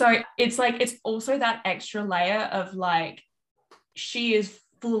 So it's like, it's also that extra layer of like, she is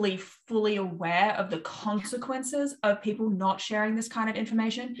fully aware of the consequences of people not sharing this kind of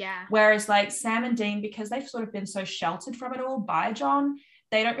information. Yeah. Whereas like Sam and Dean, because they've sort of been so sheltered from it all by John,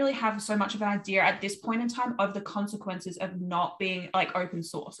 they don't really have so much of an idea at this point in time of the consequences of not being like open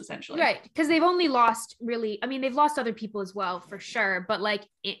source, essentially. Right. Because they've only lost they've lost other people as well, for sure. But like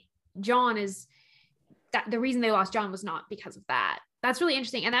John is that the reason they lost John was not because of that. That's really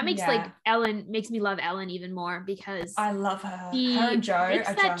interesting. And that makes makes me love Ellen even more, because I love her. Her and Joe makes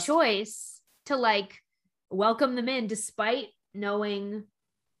that choice to like welcome them in despite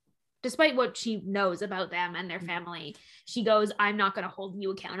what she knows about them and their family. She goes, I'm not going to hold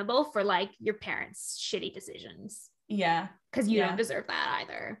you accountable for like your parents' shitty decisions. Yeah. Because you don't deserve that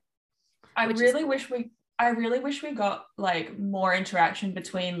either. I really wish we got like more interaction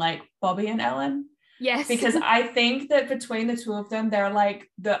between like Bobby and Ellen. Yes. Because I think that between the two of them, they're like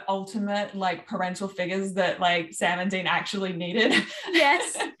the ultimate like parental figures that like Sam and Dean actually needed.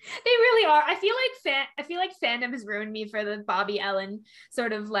 Yes, they really are. I feel like fandom has ruined me for the Bobby Ellen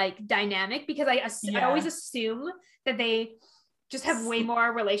sort of like dynamic, because I always assume that they just have way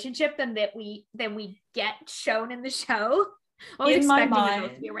more relationship than we get shown in the show. Always expecting them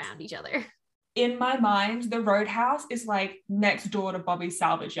both to be around each other. In my mind, the Roadhouse is like next door to Bobby's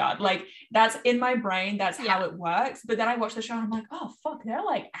salvage yard. Like that's in my brain. That's how it works. But then I watch the show and I'm like, oh fuck, they're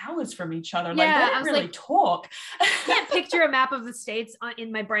like hours from each other. Like they don't really talk. I can't picture a map of the states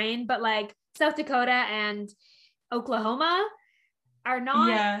in my brain, but like South Dakota and Oklahoma are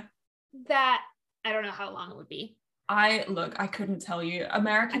not that. I don't know how long it would be. I couldn't tell you.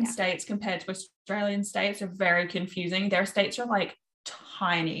 American states compared to Australian states are very confusing. Their states are like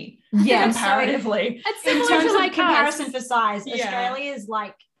tiny, comparatively. It's in similar terms to like of comparison for size. Yeah. Australia is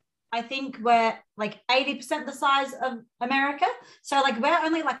like, I think we're like 80% the size of America. So like we're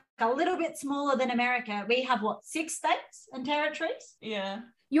only like a little bit smaller than America. We have 6 states and territories? Yeah.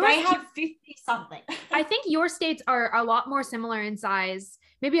 They have 50 something. I think your states are a lot more similar in size,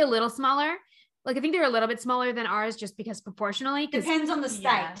 maybe a little smaller. Like I think they're a little bit smaller than ours just because proportionally. Depends on the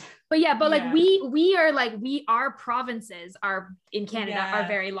state. But like we are like, our provinces are in Canada are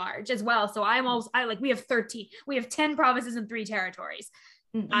very large as well. So we have 13. We have 10 provinces and 3 territories.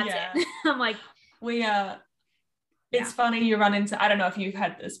 That's it. I'm like, it's funny you run into, I don't know if you've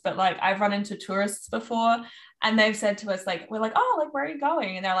had this, but like I've run into tourists before and they've said to us, like, we're like, oh, like, where are you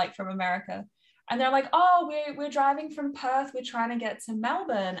going? And they're like, from America. And they're like, oh, we're driving from Perth. We're trying to get to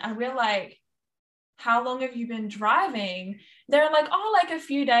Melbourne. And we're like, how long have you been driving? They're like, oh, like a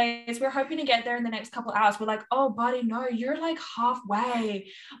few days. We're hoping to get there in the next couple hours. We're like, oh, buddy, no, you're like halfway.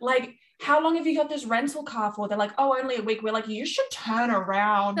 Like, how long have you got this rental car for? They're like, oh, only a week. We're like, you should turn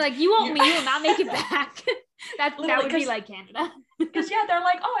around. Like, you will not make it back. that would be like Canada. Because yeah, they're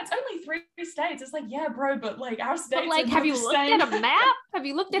like, oh, it's only 3 states. It's like, yeah, bro, but like our states. But like, have you looked at a map? Have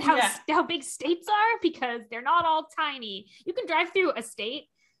you looked at how big states are? Because they're not all tiny. You can drive through a state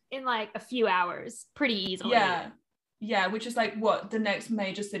in like a few hours pretty easily. Yeah, which is like what the next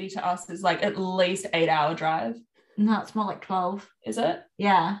major city to us is like at least 8-hour drive. No, it's more like 12. Is it?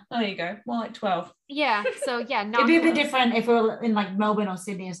 Yeah. Oh, there you go. More like 12. Yeah. So yeah, it'd be a bit different if we were in like Melbourne or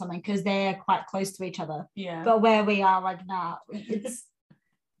Sydney or something, because they're quite close to each other. Yeah. But where we are, like, nah,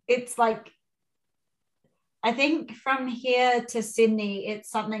 it's like, I think from here to Sydney, it's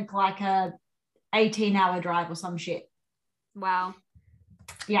something like a 18-hour drive or some shit. Wow.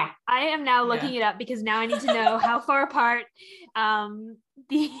 Yeah. I am now looking it up because now I need to know how far apart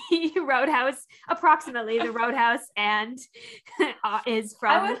the Roadhouse and is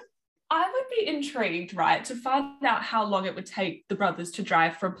from. I would be intrigued, right, to find out how long it would take the brothers to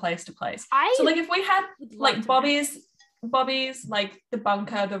drive from place to place. So like if we had like Bobby's, like the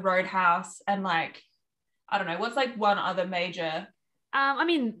Bunker, the Roadhouse, and like, I don't know, what's like one other major? I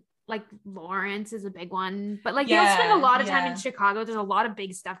mean, like Lawrence is a big one, but like they all spend a lot of time in Chicago. There's a lot of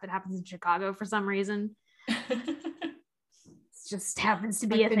big stuff that happens in Chicago for some reason. It just happens to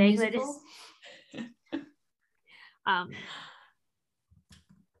be like a thing that is.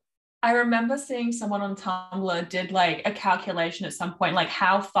 I remember seeing someone on Tumblr did like a calculation at some point, like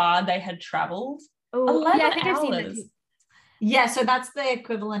how far they had traveled. Oh, yeah, I think hours. I've seen that. Yeah, so that's the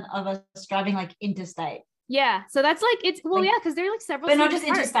equivalent of us driving like interstate. Yeah, so that's like it's because they're like several. But not just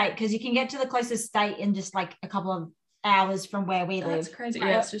interstate, because you can get to the closest state in just like a couple of hours from where we live. That's crazy.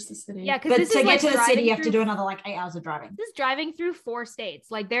 Yeah, it's just the city. Yeah, but to get to the city, you have to do another like 8 hours of driving. This is driving through 4 states.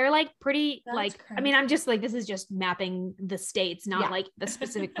 Like they're like pretty like. Crazy. I mean, I'm just like this is just mapping the states, not like the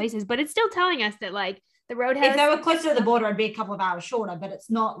specific places. But it's still telling us that like the Roadhouse. If they were closer to the border, it'd be a couple of hours shorter. But it's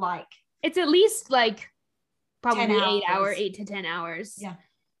not like it's at least like probably 8 to 10 hours. Yeah,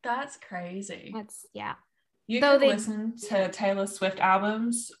 that's crazy. That's You can listen to Taylor Swift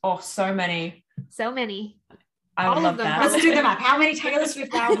albums. Oh, so many. I all love of them. that. Let's do them up. How many Taylor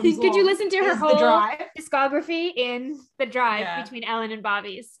Swift albums? Could you listen to her whole drive? discography in the drive between Ellen and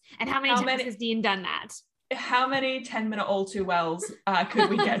Bobby's? And how many times has Dean done that? How many 10-minute All Too Wells could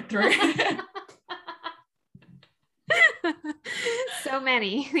we get through? So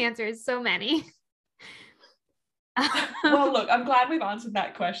many. The answer is so many. Well, look, I'm glad we've answered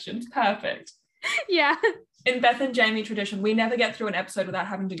that question. Perfect. Yeah. In Beth and Jamie tradition, we never get through an episode without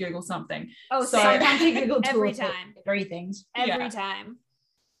having to Google something. Oh, so sometimes we Google every time. 3 things. Every time.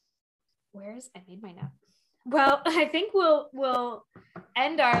 I made my note. Well, I think we'll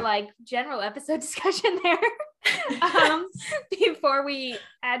end our like general episode discussion there. Before we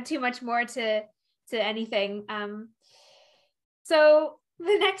add too much more to anything. So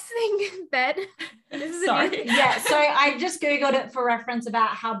the next thing, Bet, this is sorry. Yeah, so I just Googled it for reference about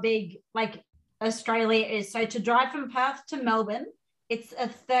how big like Australia is. So to drive from Perth to Melbourne, it's a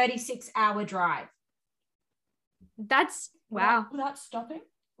 36-hour drive. That's wow. Without stopping?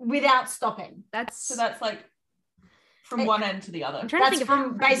 Without stopping. So that's like from one end to the other. That's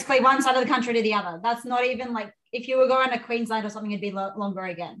from basically one side of the country to the other. That's not even like if you were going to Queensland or something, it'd be longer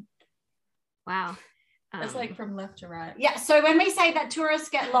again. Wow. It's like from left to right. Yeah. So when we say that tourists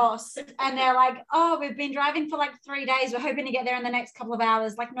get lost and they're like, oh, we've been driving for like 3 days. We're hoping to get there in the next couple of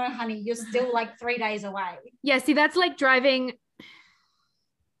hours. Like, no, honey, you're still like 3 days away. Yeah. See, that's like driving.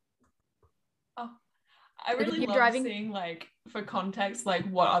 Oh, I really love seeing like for context, like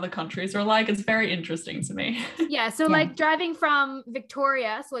what other countries are like. It's very interesting to me. Yeah. So like driving from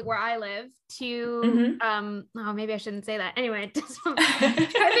Victoria, so like where I live to, oh, maybe I shouldn't say that. Anyway,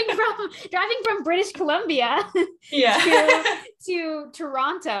 driving from British Columbia to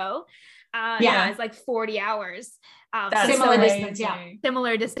Toronto, it's like 40 hours. Similar distance. Yeah.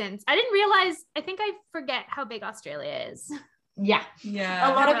 Similar distance. I didn't realize, I think I forget how big Australia is. Yeah.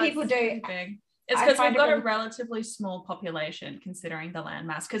 Yeah. A lot of people do. Big. It's because we've got a relatively small population considering the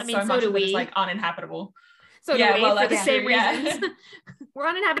landmass, because so much of it is like uninhabitable. So do we, for the same reasons. We're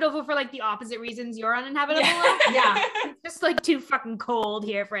uninhabitable for like the opposite reasons you're uninhabitable. Yeah. It's just like too fucking cold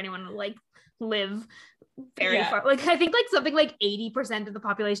here for anyone to like live very far. Like I think like something like 80% of the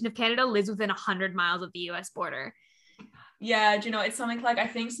population of Canada lives within 100 miles of the US border. Yeah, do you know, it's something like I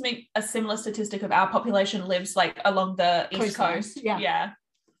think a similar statistic of our population lives like along the East Coast. Yeah.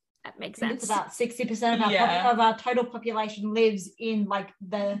 That makes I think sense. it's about 60% of our, Yeah. of our total population lives in like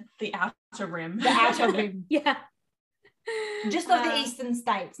the outer rim. outer rim. Yeah. Just of the eastern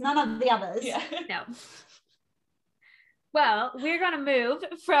states, none of the others. Yeah. No. Well, we're going to move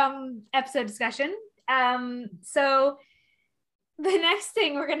from episode discussion. So the next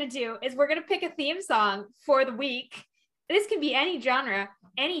thing we're going to do is we're going to pick a theme song for the week. This can be any genre,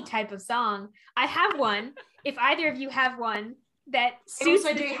 any type of song. I have one. If either of you have one that I suits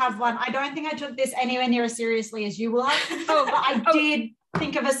also do have one. I don't think I took this anywhere near as seriously as you will have, but I did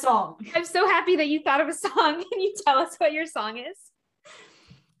think of a song. I'm so happy that you thought of a song. Can you tell us what your song is?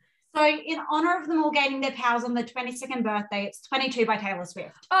 So in honor of them all gaining their powers on their 22nd birthday, it's 22 by Taylor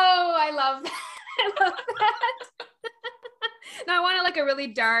Swift. Oh, I love that. I love that. No, I wanted like a really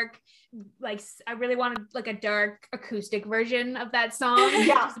dark, like I really wanted like a dark acoustic version of that song.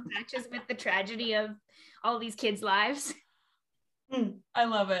 Yeah. Just matches with the tragedy of all these kids' lives. I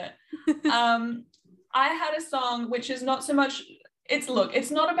love it. I had a song which is not so much, it's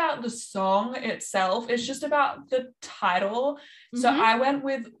not about the song itself, it's just about the title. So I went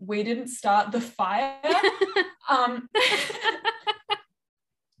with We Didn't Start the Fire.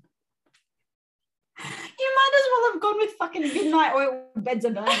 You might as well have gone with fucking Midnight Oil Beds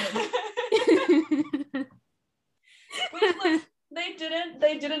Are Burning. Which, look, they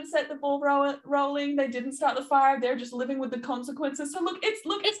didn't set the ball rolling, they didn't start the fire, they're just living with the consequences. So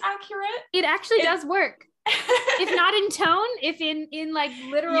it's accurate. It actually does work. If not in tone, if in like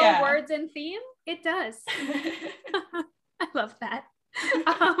literal words and theme, it does. I love that.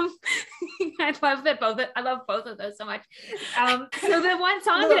 I love that I love both of those so much. So the one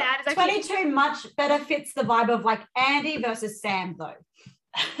song I'm gonna add is actually 22 much better fits the vibe of like Andy versus Sam though.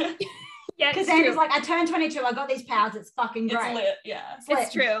 Yeah, because Andy's like, I turned 22, I got these powers, it's fucking great. It's lit, yeah.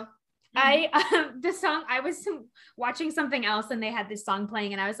 It's true. The song, I was watching something else and they had this song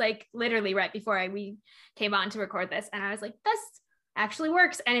playing and I was like, literally right before we came on to record this, and I was like, this actually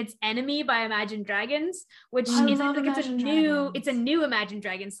works. And it's Enemy by Imagine Dragons, which is like it's a new Imagine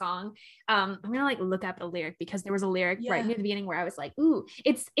Dragons song. I'm gonna like look up a lyric because there was a lyric right near the beginning where I was like, ooh,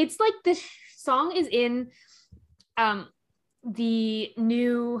 it's like this song is in the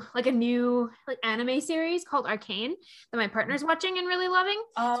new anime series called Arcane that my partner's watching and really loving.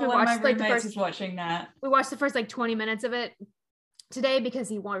 Oh, so we one watched of my like the roommates first is watching that. We watched the first like 20 minutes of it today because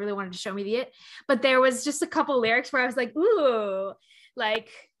he really wanted to show me it. But there was just a couple lyrics where I was like, ooh, like,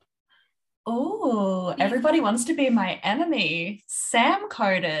 oh, everybody wants to be my enemy. Sam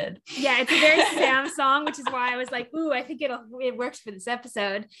coded. Yeah, it's a very Sam song, which is why I was like, ooh, I think it works for this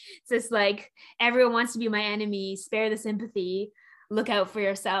episode. It's just like, everyone wants to be my enemy, spare the sympathy, look out for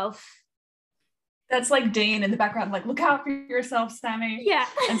yourself. That's like Dean in the background, like, look out for yourself, Sammy. Yeah.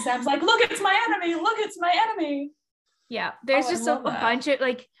 And Sam's like, look, it's my enemy. Look, it's my enemy. Yeah. There's just a bunch of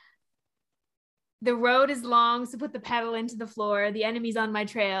like, the road is long, so put the pedal into the floor. The enemy's on my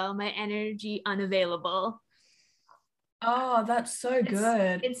trail. My energy unavailable. Oh, that's so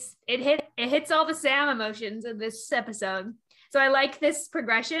good. It hits all the Sam emotions of this episode. So I like this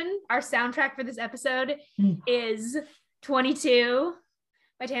progression. Our soundtrack for this episode is 22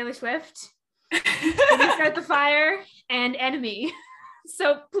 by Taylor Swift. Start the Fire and Enemy.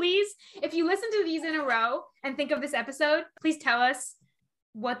 So please, if you listen to these in a row and think of this episode, please tell us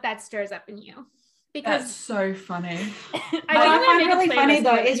what that stirs up in you. Because that's so funny. I find really funny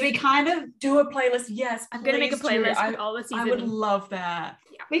though is we kind of do a playlist. Yes, I'm gonna make a playlist with all the seasons. I would love that.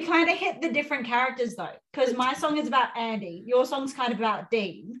 Yeah. We kind of hit the different characters though, because my song is about Andy, your song's kind of about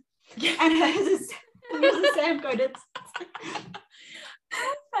Dean, and hers is Sam coded.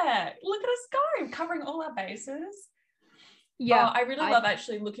 Perfect. Look at us go, covering all our bases. Yeah, I really love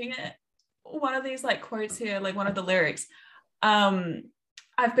actually looking at one of these like quotes here, like one of the lyrics.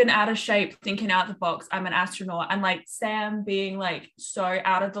 I've been out of shape, thinking out the box. I'm an astronaut. And like Sam being like so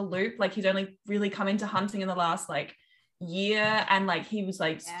out of the loop, like he's only really come into hunting in the last like year, and like he was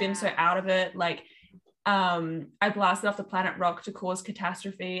like been so out of it. Like I blasted off the planet rock to cause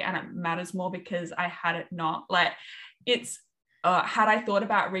catastrophe, and it matters more because I had it not. Like it's had I thought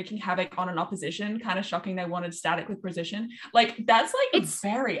about wreaking havoc on an opposition, kind of shocking they wanted static with precision. Like that's like it's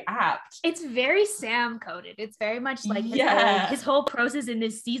very apt. It's very Sam coded. It's very much like his whole process in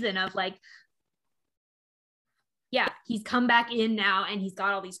this season of like, yeah, he's come back in now and he's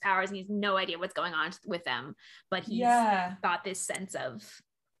got all these powers and he has no idea what's going on with them, but he's got this sense of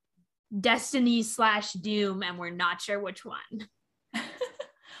destiny / doom and we're not sure which one.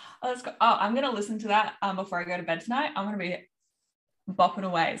 Let's go. Oh, I'm gonna listen to that before I go to bed tonight. I'm gonna be bopping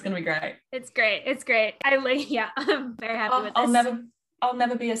away. It's gonna be great. It's great. I'm very happy with this. I'll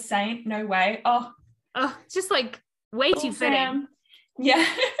never be a saint. No way. Oh, it's just like way too fitting. Sam. Yeah.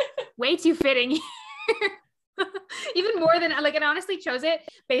 Way too fitting. Even more than like, and I honestly chose it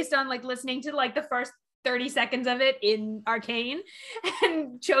based on like listening to like the first 30 seconds of it in Arcane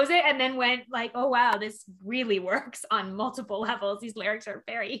and chose it and then went like, oh wow, this really works on multiple levels. These lyrics are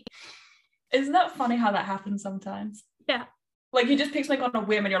very... Isn't that funny how that happens sometimes? Yeah. Like you just pick something on a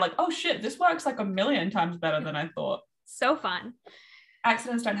whim and you're like, oh shit, this works like a million times better than I thought. So fun.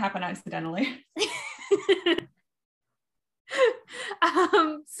 Accidents don't happen accidentally.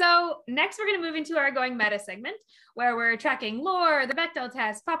 So next we're going to move into our going meta segment where we're tracking lore, the Bechdel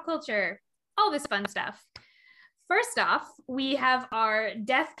test, pop culture, all this fun stuff. First off, we have our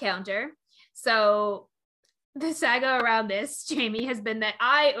death counter. So the saga around this, Jamie, has been that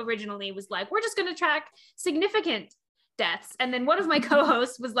I originally was like, we're just going to track significant deaths. And then one of my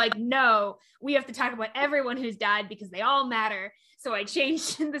co-hosts was like, no, we have to talk about everyone who's died because they all matter. So I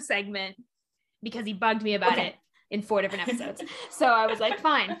changed the segment because he bugged me about it in 4 different episodes. So I was like,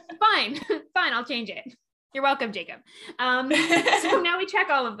 fine, I'll change it. You're welcome, Jacob. So now we track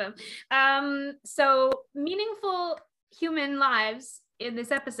all of them. So meaningful human lives in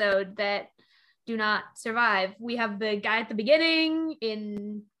this episode that do not survive. We have the guy at the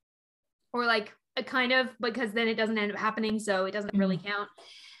beginning or like a kind of, because then it doesn't end up happening, so it doesn't really count.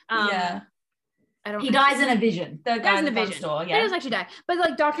 Yeah. He dies in a vision. The guy in the vision. store, He doesn't actually die. But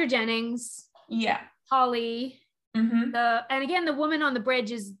like Dr. Jennings. Yeah. Holly. Mm-hmm. And again, the woman on the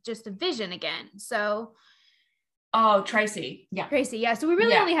bridge is just a vision again. So. Oh, Tracy. Yeah. Tracy. Yeah. So we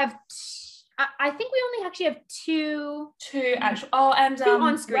really only have. I think we only actually have two actual. Oh, and two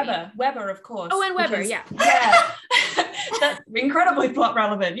on screen. Weber, of course. Oh, and Weber. Yeah. That's incredibly plot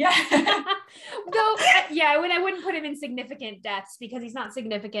relevant. Yeah. Though, when I wouldn't put him in significant deaths because he's not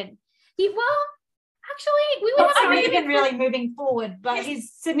significant. Actually, we would not significant really moving forward, but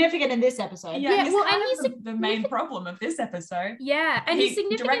he's significant in this episode. Yeah, he's the main problem of this episode. Yeah, and he's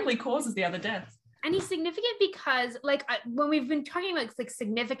significant. Directly causes the other deaths. And he's significant because, like, when we've been talking like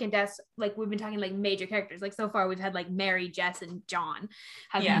significant deaths, like we've been talking like major characters. Like so far, we've had like Mary, Jess, and John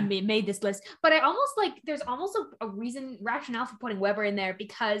have made this list. But I almost like there's almost a rationale for putting Weber in there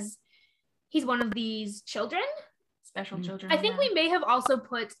because he's one of these children, special children. I think we may have also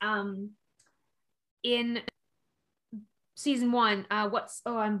put in season 1.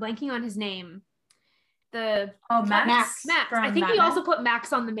 I'm blanking on his name. Max. Max. I think we also put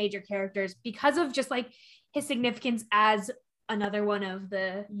Max on the major characters because of just like his significance as another one of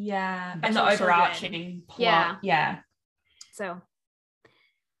the and the overarching plot. Yeah. So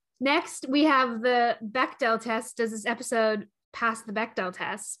next we have the Bechdel test. Does this episode pass the Bechdel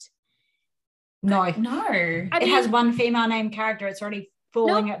test? No. It has one female named character. It's already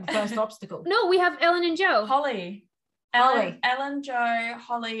falling at the first obstacle. No, we have Ellen and Joe. Holly. Ellen, Joe,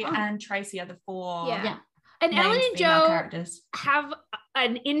 Holly, and Tracy are the 4. Yeah. And Ellen and Joe characters have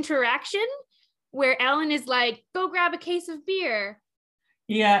an interaction where Ellen is like, go grab a case of beer.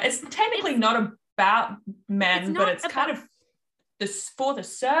 Yeah, it's technically not about men, but it's kind of for the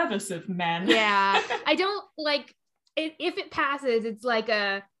service of men. Yeah. I don't like it. If it passes, it's like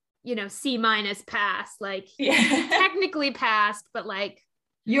a, C- pass. Like technically passed, but like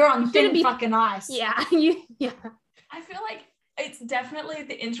you're on thin fucking ice. Yeah. I feel like it's definitely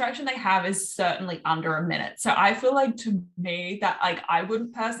the interaction they have is certainly under a minute. So I feel like to me that like I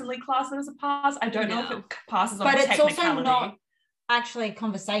wouldn't personally class it as a pass. I don't know if it passes on technicality. But it's also not actually a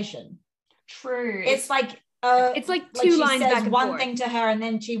conversation. True. It's like it's like two lines back and forth. One thing to her and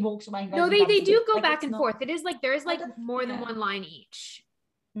then she walks away and goes. No, they do go back and forth. It is like there is like more than one line each.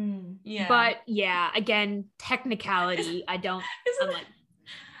 Yeah. But again, technicality.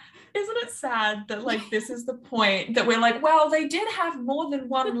 Isn't it sad that like this is the point that we're like, well, they did have more than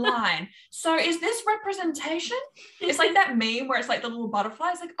one line. So is this representation? It's like that meme where it's like the little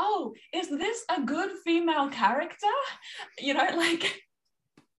butterfly. It's like, oh, is this a good female character? Like.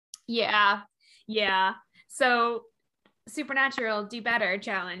 Yeah. So Supernatural, do better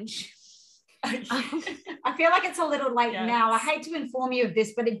challenge. I feel like it's a little late now. I hate to inform you of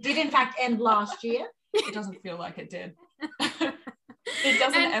this, but it did in fact end last year. It doesn't feel like it did. It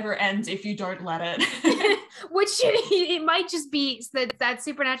doesn't ever end if you don't let it. It might just be that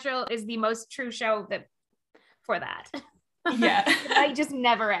Supernatural is the most true show for that. Yeah. It might just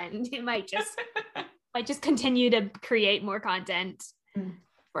never end. It might just continue to create more content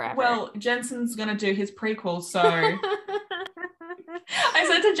forever. Well, Jensen's gonna do his prequel, so I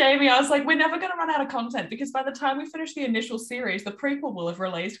said to Jamie, I was like, we're never going to run out of content because by the time we finish the initial series, the prequel will have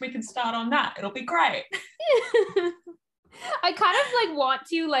released. We can start on that. It'll be great. I kind of like want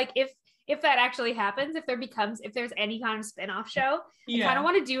to, like, if that actually happens, if there's any kind of spin-off show, I kind of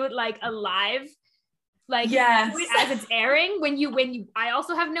want to do it like a live Like Yes. as it's airing, when you I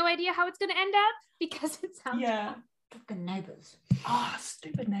also have no idea how it's gonna end up because it sounds Yeah. Fucking neighbors. Oh,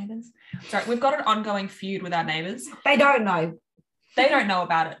 stupid neighbors. Sorry, we've got an ongoing feud with our neighbors. They don't know. They don't know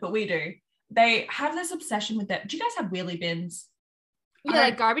about it, but we do. They have this obsession with that. Do you guys have wheelie bins? yeah,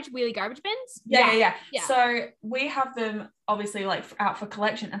 like wheelie garbage bins. Yeah. Yeah. So we have them obviously like out for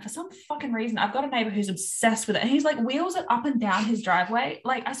collection, and for some fucking reason, I've got a neighbor who's obsessed with it, and he's like wheels it up and down his driveway.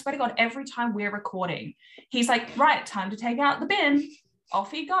 Like, I swear to God, every time we're recording, he's like, right, time to take out the bin.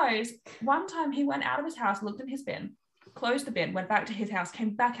 Off he goes. One time he went out of his house, looked in his bin, closed the bin, went back to his house,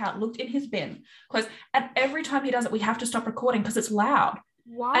 came back out, looked in his bin, closed. And every time he does it, we have to stop recording because it's loud.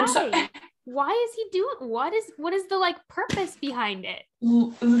 Why? And so Why is he doing? What is the like purpose behind it?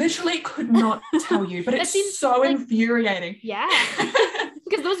 literally could not tell you, but That it's seems so like- infuriating. Yeah,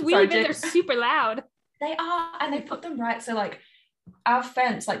 because those Sorry, wheelie bins are super loud. They are, and they put them right. So like our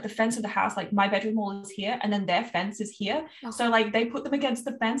fence, like the fence of the house, like my bedroom wall is here, and then their fence is here. Oh. So like they put them against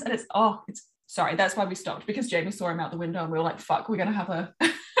the fence, and it's sorry, that's why we stopped, because Jamie saw him out the window, and we were like, fuck, we're gonna have a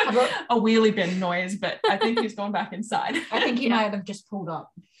a wheelie bin noise, but I think he's gone back inside. I think he might have just pulled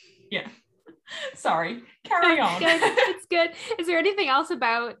up. Yeah. Sorry. Carry on. Good. It's good. Is there anything else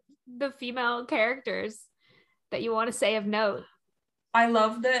about the female characters that you want to say of note? I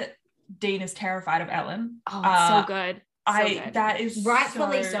love that Dean is terrified of Ellen. Oh, it's so good. So good. That is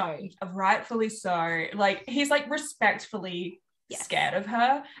Rightfully so. Rightfully so. Like, he's like respectfully Yes. scared of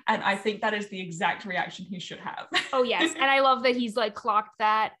her, and I think that is the exact reaction he should have. Oh yes, and I love that he's like clocked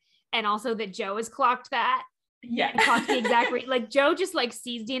that, and also that Joe has clocked that. Yeah. And clocked the exact like Joe just like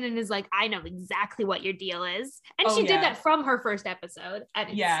sees Dean and is like, I know exactly what your deal is, and Oh, she yeah. did that from her first episode, and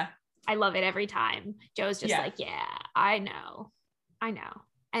it's, Yeah. I love it every time. Joe's just Yeah. like, yeah, I know,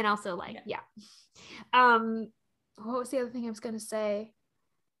 and also like, yeah. What was the other thing I was gonna say?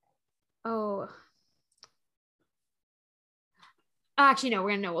 Oh. Actually, no,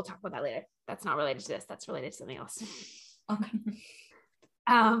 we'll talk about that later. That's not related to this. That's related to something else. Okay.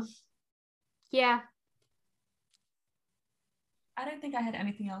 Yeah. I don't think I had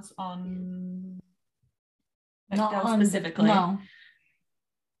anything else on Not Bechdel on- specifically. No.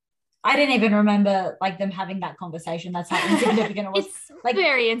 I didn't even remember like them having that conversation. That's how insignificant it was. It's Like-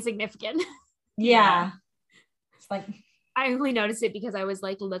 very insignificant. Yeah. It's like, I only noticed it because I was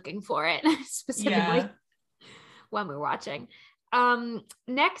like looking for it specifically Yeah. when we were watching.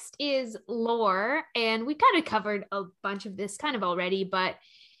 Next is lore, and we kind of covered a bunch of this kind of already, but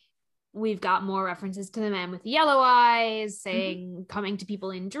we've got more references to the man with the yellow eyes, saying coming to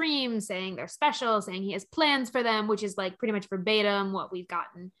people in dreams, saying they're special, saying he has plans for them, which is like pretty much verbatim what we've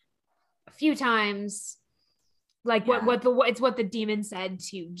gotten a few times. Like Yeah. it's what the demon said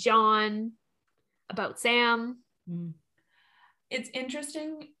to John about Sam. It's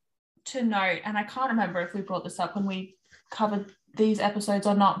interesting to note, and I can't remember if we brought this up when we covered these episodes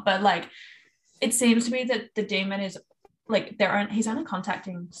or not, but like it seems to be that the demon is like he's only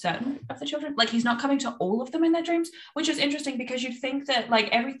contacting certain of the children. Like, he's not coming to all of them in their dreams, which is interesting because you'd think that like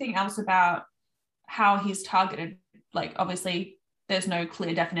everything else about how he's targeted, like obviously there's no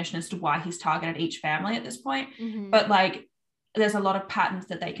clear definition as to why he's targeted each family at this point, but like there's a lot of patterns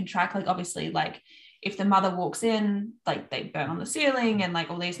that they can track. Like obviously, like if the mother walks in, like they burn on the ceiling and like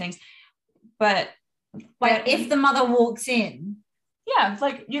all these things. But wait, if the mother walks in. yeah,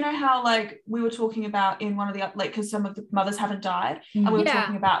 like you know how like we were talking about in one of the like, because some of the mothers haven't died, and we were Yeah.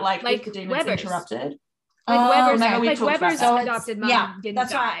 talking about like Like if the demon's Weber's. interrupted. Like Oh, Weber's, remember we like talked about Weber's that. So it's- adopted mom yeah, didn't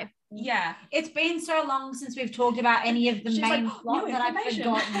that's die. right. Yeah, It's been so long since we've talked about any of the She's main like, plot new that I've information.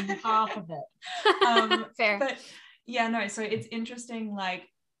 forgotten half of it. Fair. but yeah, no. So it's interesting, like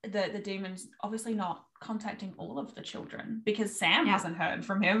the demon's obviously not contacting all of the children because Sam Yeah. hasn't heard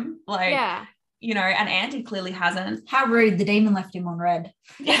from him. Like Yeah. you know, and Andy clearly hasn't. How rude, the demon left him on red.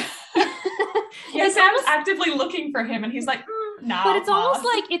 Yeah, It's Sam's almost- actively looking for him, and he's like, nah. But it's I'll pass."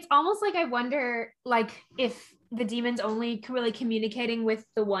 almost like I wonder like if the demon's only really communicating with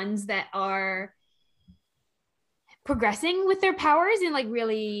the ones that are progressing with their powers in like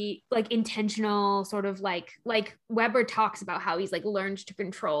really like intentional sort of like Weber talks about how he's like learned to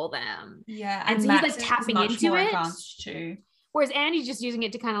control them, Yeah, and so he's, like, Max is tapping much into more it. advanced too. whereas Andy's just using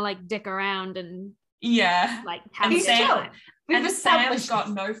it to kind of like dick around and Yeah, like have And a good Sam- time. We've and established Sam's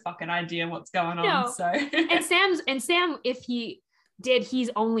got no fucking idea what's going on. No. So And Sam, if he did, he's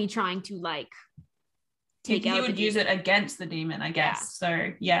only trying to like take out he the would use it demon. against the demon, I guess.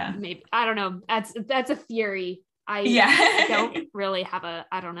 So yeah, Maybe, I don't know. That's a theory. I yeah. don't really have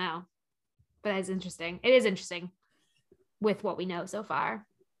I don't know, but it's interesting. It is interesting with what we know so far.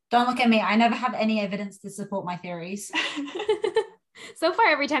 Don't look at me. I never have any evidence to support my theories. So far,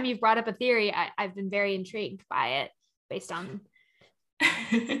 every time you've brought up a theory, I've been very intrigued by it based on.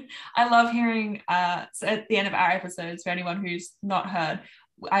 I love hearing so at the end of our episodes, for anyone who's not heard,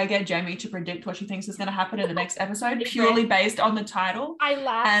 I get Jamie to predict what she thinks is going to happen in the next episode purely based on the title. I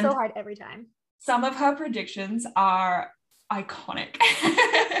laugh so hard every time. Some of her predictions are iconic.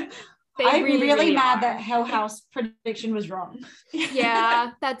 I'm really mad that Hell House prediction was wrong.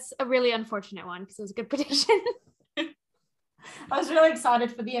 Yeah, that's a really unfortunate one because it was a good prediction. I was really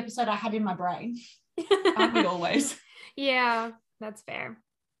excited for the episode I had in my brain. Aren't we always? Yeah, that's fair.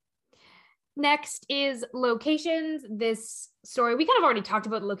 Next is locations. This story, we kind of already talked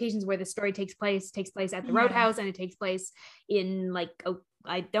about the locations where the story takes place at the Roadhouse, and it takes place in like,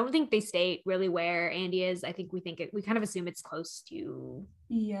 I don't think they state really where Andy is. I think we kind of assume it's close to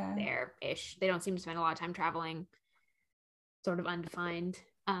there-ish. They don't seem to spend a lot of time traveling. Sort of undefined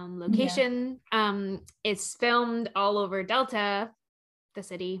location. It's filmed all over Delta, the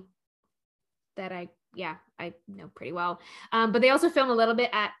city that I know pretty well. But they also film a little bit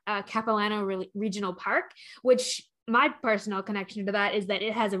at Capilano Regional Park, which my personal connection to that is that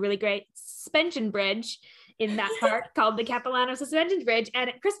it has a really great suspension bridge in that park called the Capilano Suspension Bridge. And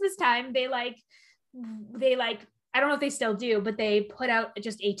at Christmas time, they I don't know if they still do, but they put out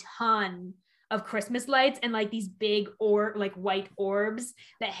just a ton of Christmas lights and like these big white orbs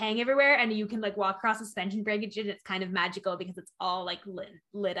that hang everywhere, and you can like walk across the suspension bridge, and it's kind of magical because it's all like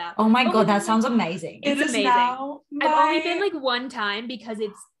lit up. Oh my god, that sounds amazing. It's amazing. I've only been like one time because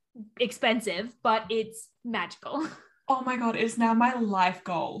it's expensive, but it's magical. Oh my god, it's now my life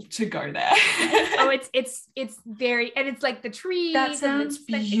goal to go there. Oh, it's very, and it's like the trees. That sounds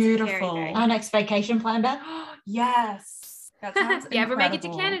beautiful. Very Our next vacation plan, Beth? Yes. That sounds you ever make it to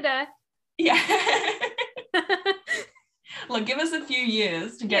Canada? Yeah. Look, give us a few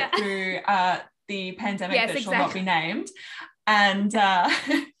years to get through the pandemic that shall not be named. And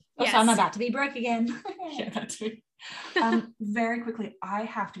also, I'm about to be broke again. Yeah, that too. Very quickly, I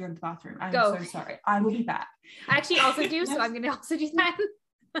have to go to the bathroom. I'm so sorry. I will be back. I actually also do, so I'm going to also do that.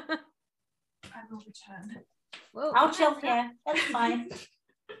 I will return. Whoa, I'll chill here. That's fine.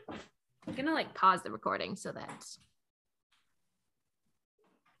 I'm going to like pause the recording so that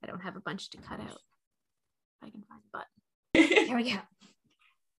I don't have a bunch to cut out. If I can find the button. Here we go.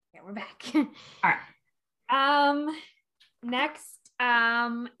 Yeah, we're back. All right. Next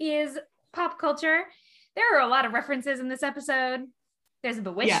is pop culture. There are a lot of references in this episode. There's a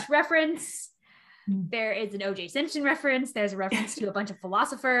Bewitched reference. There is an O.J. Simpson reference. There's a reference to a bunch of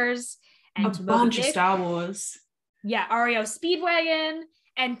philosophers and a bunch of Star Wars. Yeah, REO Speedwagon,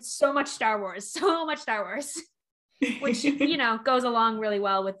 and so much Star Wars. So much Star Wars. Which, goes along really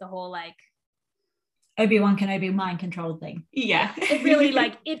well with the whole like Obi-Wan Kenobi mind control thing. Yeah. It really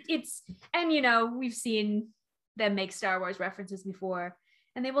it's, and we've seen them make Star Wars references before,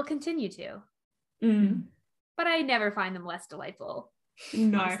 and they will continue to. But I never find them less delightful.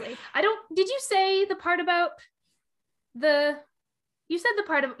 No. Honestly. Did you say the part about you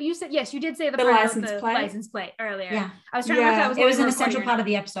said yes, you did say the part license about the plate? License plate earlier. Yeah. I was trying to remember if that was an essential part of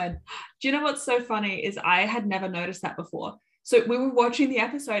the episode. Do you know what's so funny is I had never noticed that before. So we were watching the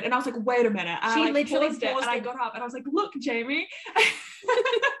episode and I was like, wait a minute. And she I literally paused it and I got up and I was like, look, Jamie.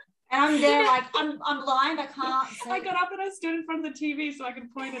 And I'm there like, I'm blind, I can't see. I got up and I stood in front of the TV so I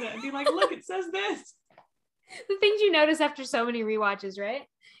could point at it and be like, look, it says this. The things you notice after so many rewatches, right?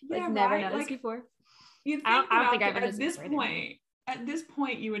 Yeah, never noticed before. I don't think I've noticed at this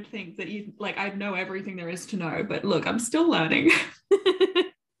point you would think that I know everything there is to know, but look, I'm still learning.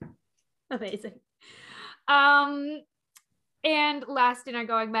 Amazing. And last in our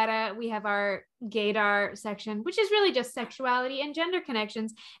Going Meta, we have our gaydar section, which is really just sexuality and gender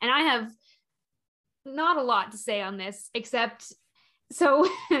connections. And I have not a lot to say on this, except, so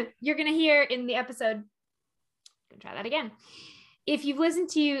you're going to hear in the episode, I'm going to try that again. If you've listened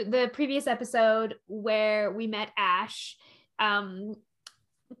to the previous episode where we met Ash,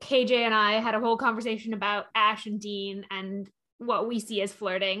 KJ and I had a whole conversation about Ash and Dean and what we see as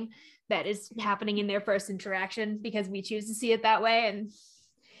flirting that is happening in their first interaction because we choose to see it that way and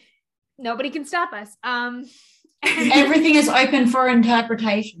nobody can stop us. Everything is open for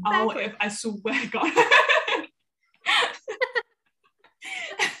interpretation. Exactly. Oh, I swear to God.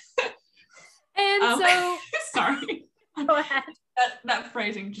 And so sorry. Go ahead. That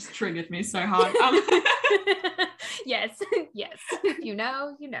phrasing just triggered me so hard. Yes. If you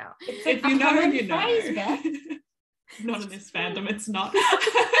know, you know. If you know, you know. Phrase, Beth. Not in this fandom, it's not.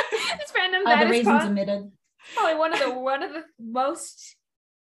 This fandom the reasons omitted. Probably one of the most.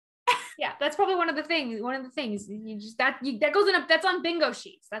 Yeah, that's probably one of the things. You just that goes in that's on bingo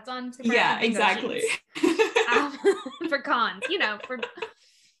sheets. That's on. Yeah, exactly. for cons, for,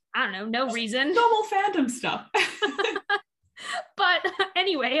 I don't know, no reason. Normal fandom stuff. But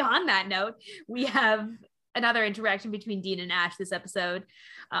anyway, on that note, we have another interaction between Dean and Ash this episode,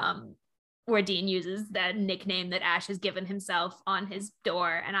 where Dean uses that nickname that Ash has given himself on his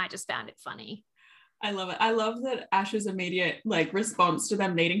door, and I just found it funny. I love it. I love that Ash's immediate response to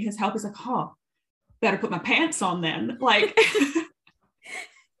them needing his help is like, oh, better put my pants on then.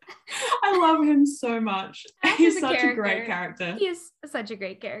 I love him so much. He's such a great character. He is such a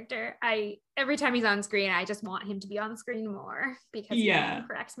great character. Every time he's on screen, I just want him to be on screen more because he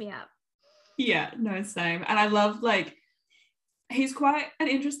cracks me up. Yeah, no, same. And I love he's quite an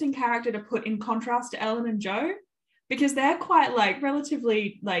interesting character to put in contrast to Ellen and Jo, because they're quite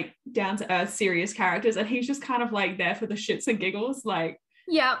relatively down to earth serious characters, and he's just kind of there for the shits and giggles,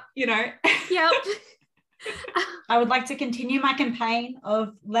 Yep. Yep. I would like to continue my campaign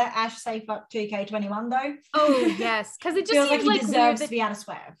of let Ash say fuck 2K21 though. Oh yes, because it just feels seems like he deserves to be able to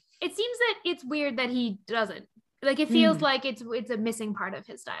swear. It seems that it's weird that he doesn't. It feels like it's a missing part of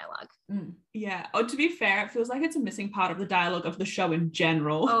his dialogue. Yeah. Oh, to be fair, it feels like it's a missing part of the dialogue of the show in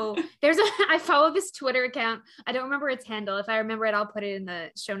general. Oh, I follow this Twitter account. I don't remember its handle. If I remember it, I'll put it in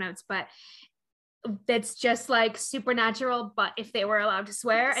the show notes. But it's just Supernatural, but if they were allowed to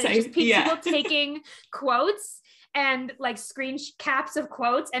swear, and it's just people taking quotes and screen caps of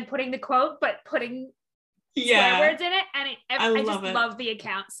quotes and putting the quote, but putting swear words in it. And I just love the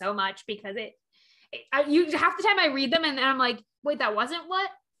account so much because half the time I read them and I'm like, wait, that wasn't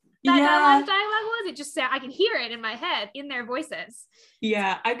what that dialogue was. It just I can hear it in my head in their voices.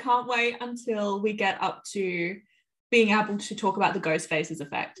 Yeah, I can't wait until we get up to being able to talk about the ghost faces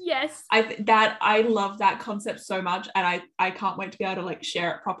effect. Yes. I love that concept so much, and I can't wait to be able to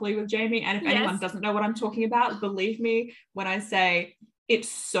share it properly with Jamie. And if anyone doesn't know what I'm talking about, believe me when I say it's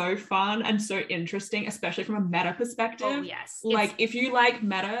so fun and so interesting, especially from a meta perspective. Oh, yes. If you like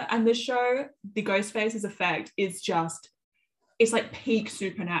meta and this show, the ghost faces effect is just, it's peak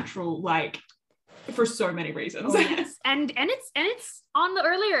Supernatural, for so many reasons. Oh, yes. and it's on the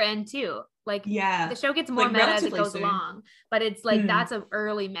earlier end too. The show gets more meta as it goes along, but it's that's an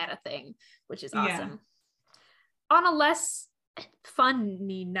early meta thing, which is awesome. Yeah. On a less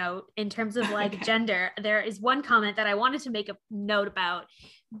funny note, in terms of gender, there is one comment that I wanted to make a note about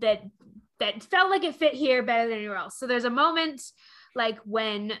that felt like it fit here better than anywhere else. So there's a moment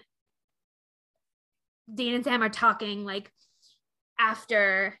when Dean and Sam are talking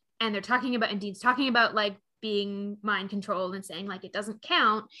after, and they're talking about, and Dean's talking about being mind controlled and saying it doesn't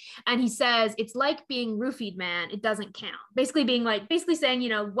count, and he says it's like being roofied, man, it doesn't count, basically saying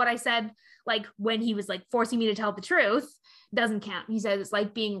what I said when he was forcing me to tell the truth doesn't count. He says it's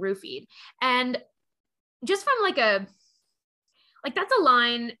like being roofied, and just from that's a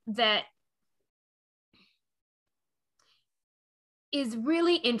line that is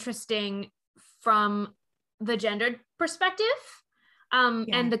really interesting from the gendered perspective,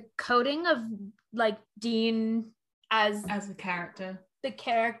 and the coding of Dean as a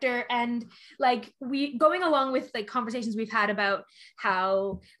character, and we going along with conversations we've had about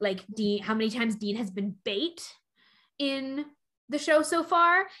how Dean, how many times Dean has been bait in the show so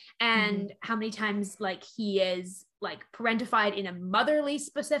far, and how many times he is parentified in a motherly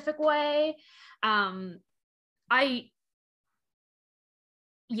specific way.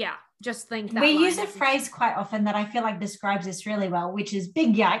 Just think that we use a phrase quite often that I feel describes this really well, which is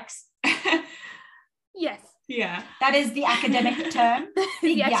big yikes. Yes. Yeah. That is the academic term.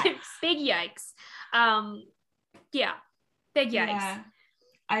 Big yikes. Big yikes. Big yikes. Yeah.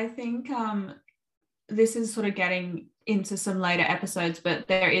 I think this is sort of getting into some later episodes, but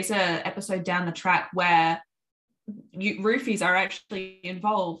there is a episode down the track where roofies are actually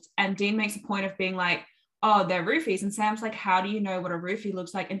involved, and Dean makes a point of being oh, they're roofies, and Sam's how do you know what a roofie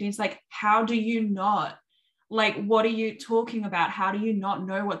looks like? And Dean's how do you not? What are you talking about? How do you not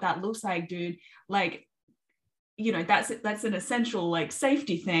know what that looks like, dude? That's an essential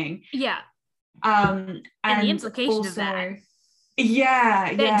safety thing. Yeah. And the implication also, of that.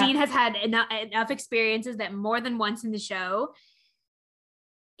 Yeah. That Dean has had enough experiences that more than once in the show,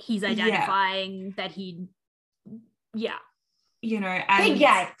 he's identifying that he, and big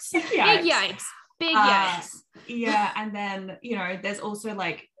yikes. Big yikes. Big yikes. Yeah. And then, there's also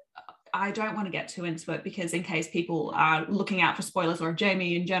I don't want to get too into it because in case people are looking out for spoilers, or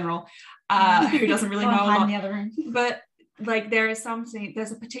Jamie in general, who doesn't really know a lot. The other room. But there's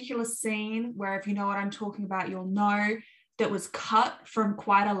a particular scene where, if you know what I'm talking about, you'll know, that was cut from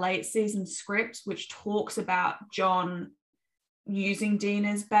quite a late season script, which talks about John using Dean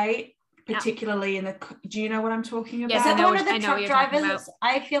as bait, particularly in the, do you know what I'm talking about? Yes, I know one of the truck drivers.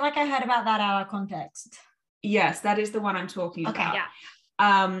 I feel like I heard about that out of context. Yes, that is the one I'm talking Okay. about. Yeah.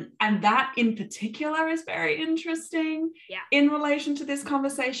 And that in particular is very interesting in relation to this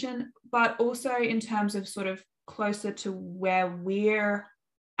conversation, but also in terms of sort of closer to where we're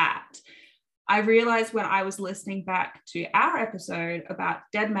at. I realized when I was listening back to our episode about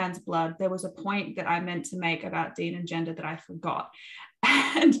Dead Man's Blood, there was a point that I meant to make about Dean and gender that I forgot.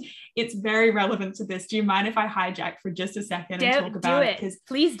 And it's very relevant to this. Do you mind if I hijack for just a second and talk about it? Because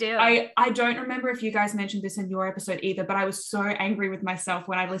please do. I don't remember if you guys mentioned this in your episode either, but I was so angry with myself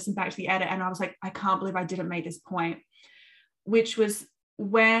when I listened back to the edit and I was like, I can't believe I didn't make this point, which was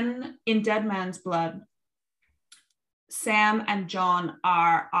when in Dead Man's Blood, Sam and John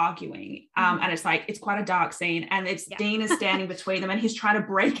are arguing, and it's quite a dark scene, and it's Dean is standing between them and he's trying to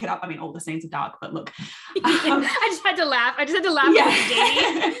break it up. I mean, all the scenes are dark, but look, I just had to laugh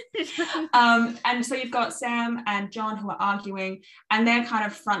yeah. with Dean. And so you've got Sam and John who are arguing, and they're kind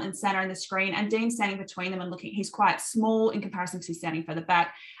of front and center in the screen, and Dean's standing between them and looking. He's quite small in comparison because he's standing further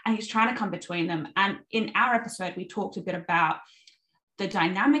back, and he's trying to come between them. And in our episode, we talked a bit about the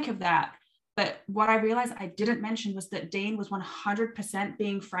dynamic of that. But what I realized I didn't mention was that Dean was 100%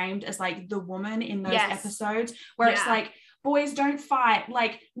 being framed as like the woman in those episodes where it's like, boys don't fight.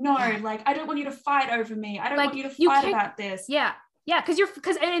 Like, no, like, I don't want you to fight over me. I don't want you to fight about this. Yeah. Yeah.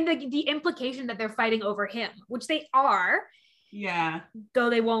 And the implication that they're fighting over him, which they are. Yeah. Though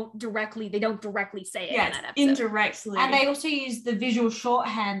they don't directly say it in that episode. Indirectly. And they also use the visual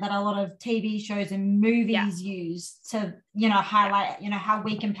shorthand that a lot of TV shows and movies use to, highlight, how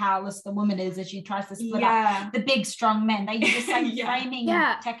weak and powerless the woman is as she tries to split up the big, strong men. They use the same framing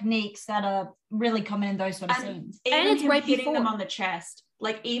techniques that are really common in those sort of scenes. And it's right hitting them on the chest.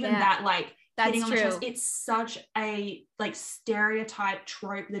 Like even that, like, that's true. Chest, it's such a like stereotype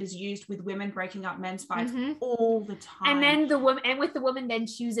trope that is used with women breaking up men's fights all the time. And then with the woman then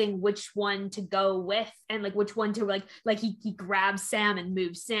choosing which one to go with and like which one to like he grabs Sam and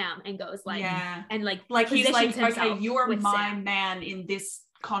moves Sam and goes like and like he's like, okay, you're my Sam. Man in this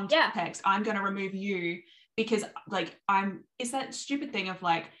context. I'm gonna remove you because like it's that stupid thing of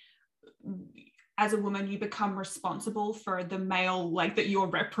like, as a woman, you become responsible for the male like that you're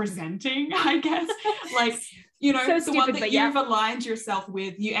representing, I guess. Like, so the one that you've aligned yourself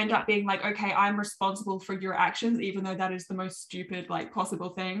with, you end up being like, okay, I'm responsible for your actions, even though that is the most stupid like possible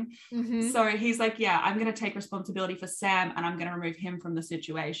thing. So he's like, I'm going to take responsibility for Sam and I'm going to remove him from the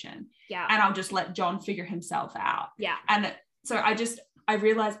situation. And I'll just let John figure himself out. And so I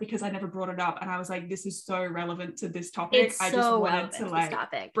realized because I never brought it up and I was like, this is so relevant to this topic. I just wanted to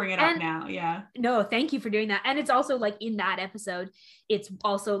like bring it up now. Yeah. No, thank you for doing that. And it's also like in that episode, it's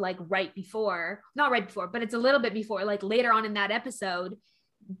also like not right before, but it's a little bit before, like later on in that episode,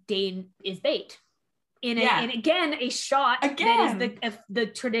 Dane is bait. And again, a shot that is the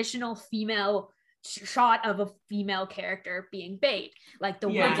traditional female shot of a female character being bait. Like the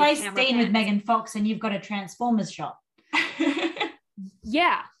one replace Dane with Megan Fox and you've got a Transformers shot.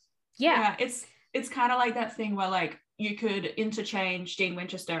 Yeah. It's kind of like that thing where like you could interchange Dean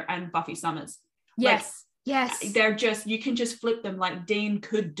Winchester and Buffy Summers. Yes. They're just, you can just flip them like Dean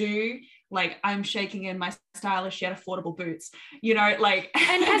could do. Like, I'm shaking in my stylish yet affordable boots, like.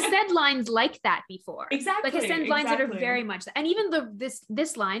 And has said lines like that before. Exactly. Like has said lines that are very much that. And even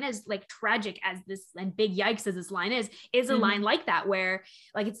this line, as like tragic as this and big yikes as this line is a line like that, where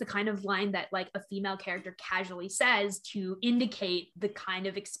like it's the kind of line that like a female character casually says to indicate the kind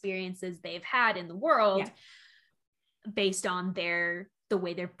of experiences they've had in the world based on the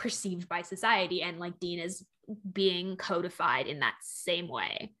way they're perceived by society. And like Dean is being codified in that same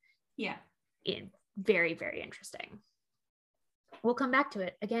way. Very, very interesting. We'll come back to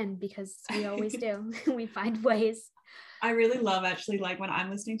it again because we always do. We find ways. I really love actually like when I'm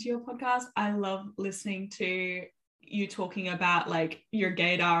listening to your podcast, I love listening to you talking about like your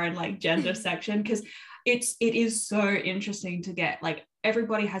gaydar and like gender section because it is so interesting to get like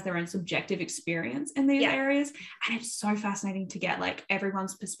everybody has their own subjective experience in these areas, and it's so fascinating to get like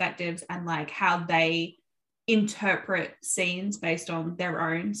everyone's perspectives and like how they interpret scenes based on their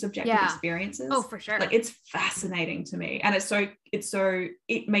own subjective experiences. Oh, for sure. Like it's fascinating to me, and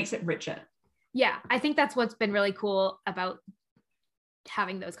it makes it richer. Yeah, I think that's what's been really cool about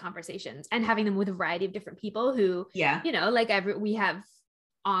having those conversations and having them with a variety of different people who, like we have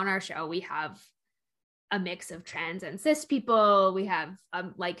on our show, we have a mix of trans and cis people. We have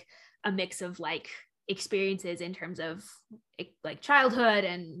like a mix of like experiences in terms of like childhood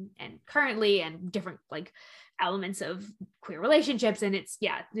and currently and different like elements of queer relationships. And it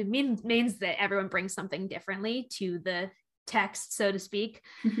means that everyone brings something differently to the text, so to speak.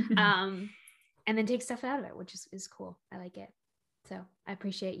 And then take stuff out of it, which is cool. I like it. So I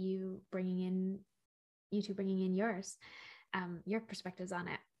appreciate you bringing in you two bringing in your perspectives on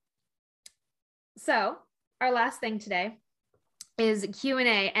it. So our last thing today is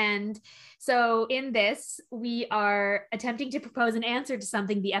Q&A. And so in this, we are attempting to propose an answer to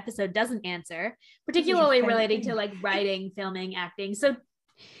something the episode doesn't answer, particularly relating to like writing, filming, acting. So,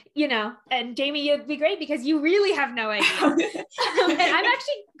 you know, and Jamie, you'd be great because you really have no idea. And I'm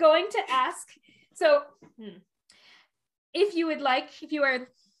actually going to ask, so if you are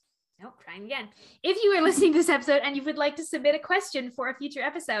listening to this episode and you would like to submit a question for a future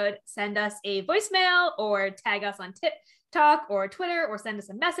episode, send us a voicemail or tag us on TikTok or Twitter or send us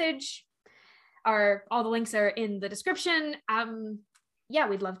a message. All the links are in the description. Yeah,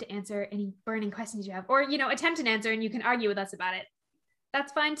 we'd love to answer any burning questions you have, or, you know, attempt an answer and you can argue with us about it.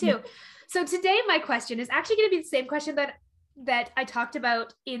 That's fine too. So today my question is actually going to be the same question that I talked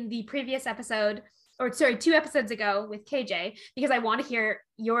about in the previous episode, or sorry, 2 episodes ago with KJ, because I want to hear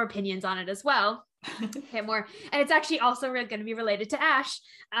your opinions on it as well. Okay, more. And it's actually also going to be related to Ash.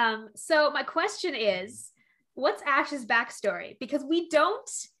 So my question is, what's Ash's backstory? Because we don't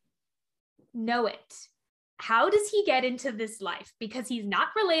know it. How does he get into this life? Because he's not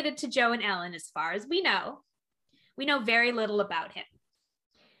related to Joe and Ellen as far as we know. We know very little about him.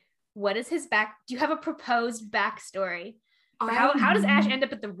 What is his do you have a proposed backstory? How does Ash end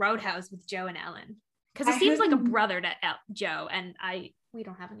up at the Roadhouse with Joe and Ellen? Because he seems like a brother to Joe, and we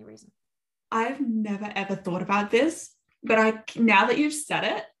don't have any reason. I've never ever thought about this, but now that you've said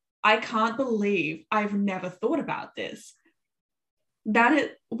it, I can't believe I've never thought about this. That is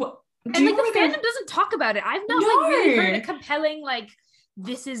what. And like the fandom doesn't talk about it. I've not like really heard a compelling like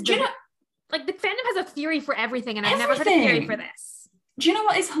this is the like the fandom has a theory for everything, and I've never heard a theory for this. Do you know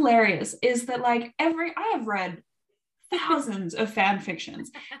what is hilarious? Is that like I have read thousands of fan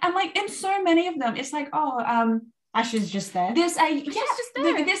fictions, and like in so many of them, it's like, Ash is just there. This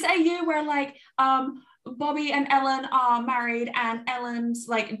AU where like Bobby and Ellen are married, and Ellen's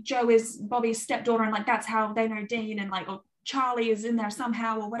like Joe is Bobby's stepdaughter, and like that's how they know Dean, and like or Charlie is in there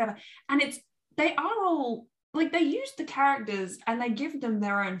somehow or whatever. And they are all like, they use the characters and they give them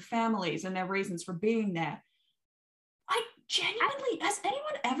their own families and their reasons for being there. Like, genuinely, has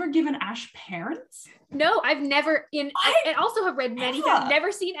anyone ever given Ash parents? No, I've never I also have read many things.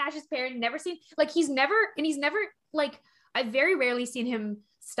 Never seen Ash's parents, never seen like he's never like I've very rarely seen him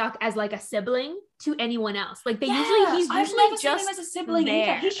stuck as like a sibling to anyone else. Like he's usually I've never just seen him as a sibling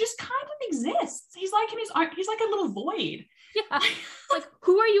there. Either. He just kind of exists. He's like in his own, he's like a little void. Yeah. Like,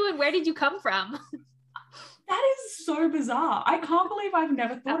 who are you and where did you come from? That is so bizarre. I can't believe I've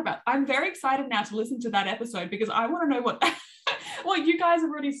never thought about it. I'm very excited now to listen to that episode because I want to know what you guys have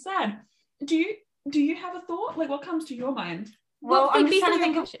already said. Do you have a thought? Like, what comes to your mind? Well, I'm just trying to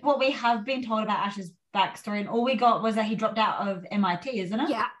think of what we have been told about Ash's backstory, and all we got was that he dropped out of MIT, isn't it?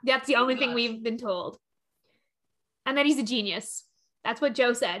 Yeah, that's the only thing we've been told. And that he's a genius. That's what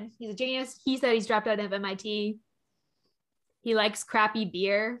Joe said. He's a genius. He said he's dropped out of MIT. He likes crappy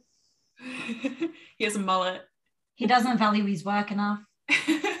beer. He has a mullet. He doesn't value his work enough.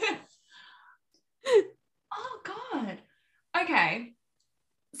 Oh, God. Okay.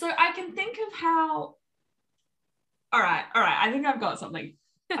 So I can think of how... All right. I think I've got something.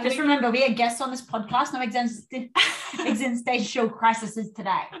 Just remember, we are guests on this podcast. No existential crises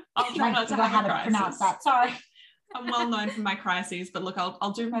today. I'll try not to have how a crisis. To pronounce that. Sorry. I'm well known for my crises, but look,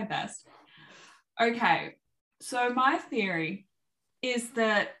 I'll do my best. Okay. So my theory is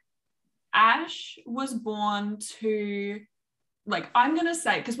that Ash was born to, like, I'm going to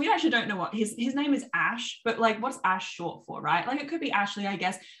say, because we actually don't know what, his name is Ash, but like, what's Ash short for, right? Like, it could be Ashley, I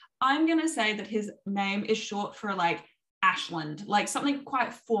guess. I'm going to say that his name is short for like Ashland, like something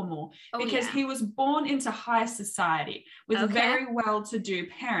quite formal, because he was born into high society with very well-to-do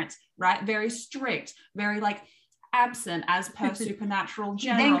parents, right? Very strict, very like absent as per Supernatural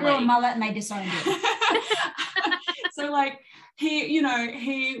generally. Then grew a mullet and they disowned him. So like he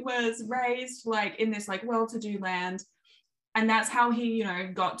was raised like in this like well-to-do land, and that's how he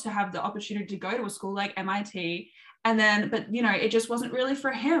got to have the opportunity to go to a school like MIT. And then, but it just wasn't really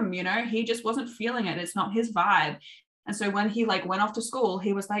for him. He just wasn't feeling it. It's not his vibe. And so when he like went off to school,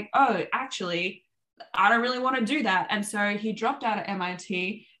 he was like, oh, actually, I don't really want to do that. And so he dropped out of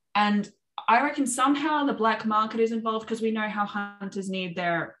MIT. And I reckon somehow the black market is involved, because we know how hunters need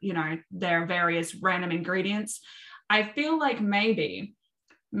their various random ingredients. I feel like maybe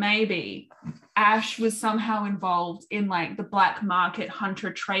Ash was somehow involved in like the black market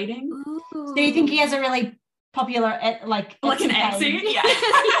hunter trading. Ooh. Do you think he has a really popular like an Etsy? Yeah. He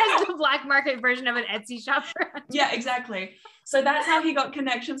has the black market version of an Etsy shop. Yeah, exactly. So that's how he got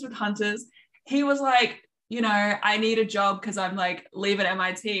connections with hunters. He was like, I need a job because I'm like leaving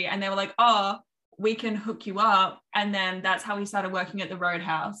MIT, and they were like, oh, we can hook you up. And then that's how he started working at the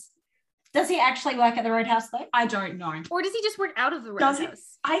Roadhouse. Does he actually work at the Roadhouse though? I don't know. Or does he just work out of the Does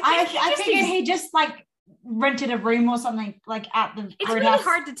Roadhouse? I figured he just like rented a room or something like at the It's Roadhouse. really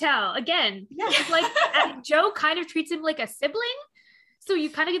hard to tell. Again, it's like Joe kind of treats him like a sibling. So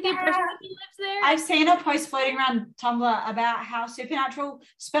you kind of get the impression that he lives there. I've seen a post floating around Tumblr about how Supernatural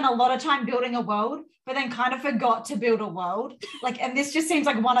spent a lot of time building a world, but then kind of forgot to build a world. Like, and this just seems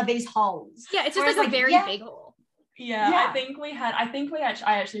like one of these holes. Yeah, it's just like a very big hole. Yeah, I think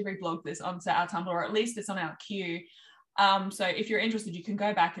I actually reblogged this onto our Tumblr, or at least it's on our queue. So if you're interested, you can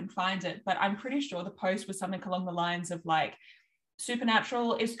go back and find it. But I'm pretty sure the post was something along the lines of like,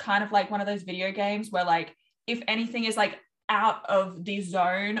 Supernatural is kind of like one of those video games where like, if anything is like out of the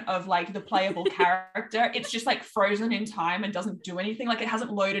zone of like the playable character, it's just like frozen in time and doesn't do anything. Like it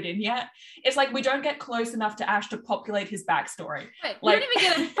hasn't loaded in yet. It's like we don't get close enough to Ash to populate his backstory. Right. Like, we don't even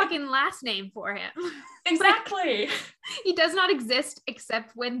get a fucking last name for him. Exactly. He does not exist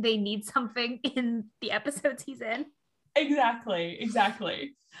except when they need something in the episodes he's in. Exactly.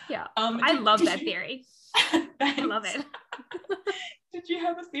 Yeah. I love that theory. I love it. Did you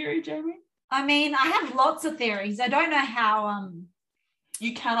have a theory, Jamie? I mean, I have lots of theories. I don't know how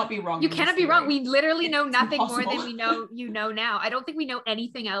you cannot be wrong. You cannot be wrong. We literally know nothing impossible. more than we know now. I don't think we know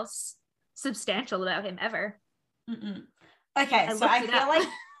anything else substantial about him ever. Mm-mm. Okay, so I feel like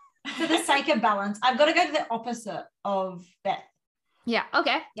for the sake of balance, I've got to go to the opposite of Beth. Yeah,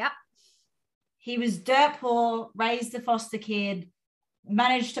 okay, yeah. He was dirt poor, raised a foster kid,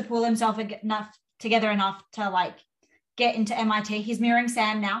 managed to pull himself together enough to like get into MIT. He's mirroring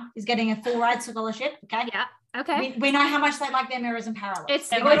Sam now. He's getting a full ride scholarship. Okay. Yeah. Okay. We know how much they like their mirrors and parallels. It's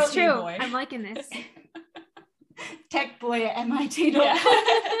true. Boy. I'm liking this. Tech boy at MIT. Yeah.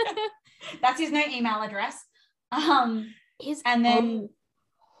 That's his new email address. And then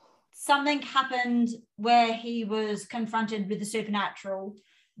something happened where he was confronted with the supernatural,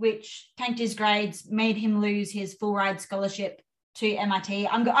 which tanked his grades, made him lose his full ride scholarship to MIT.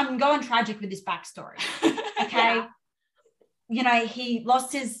 I'm going tragic with this backstory. Okay. Yeah. You know, he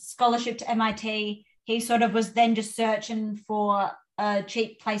lost his scholarship to MIT. He sort of was then just searching for a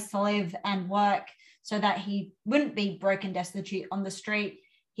cheap place to live and work so that he wouldn't be broke and destitute on the street.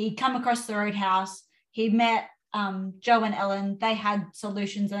 He'd come across the Roadhouse. He met Joe and Ellen. They had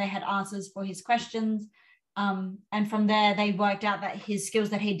solutions and they had answers for his questions. And from there, they worked out that his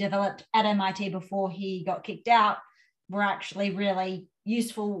skills that he developed at MIT before he got kicked out were actually really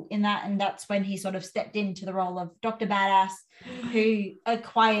useful in that. And that's when he sort of stepped into the role of Dr. Badass, who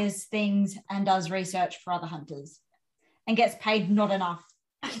acquires things and does research for other hunters and gets paid not enough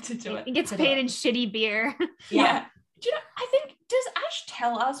to do it. He gets paid in shitty beer. Yeah. Do you know, I think, does Ash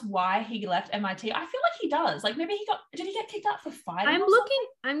tell us why he left MIT? I feel like he does. Like maybe did he get kicked out for fighting? I'm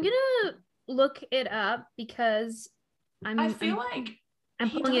gonna look it up because I'm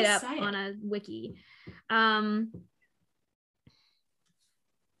pulling it up on a wiki.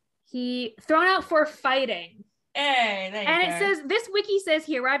 He thrown out for fighting. Hey, there you go. And it says, this wiki says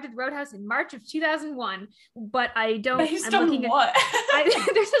he arrived at the Roadhouse in March of 2001, but I don't. Based on what?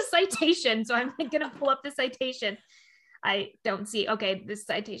 There's a citation, so I'm going to pull up the citation. I don't see. Okay, this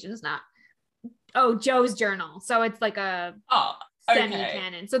citation is not. Oh, Joe's journal. So it's like a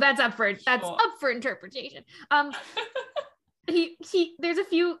semi-canon. So that's up for interpretation. There's a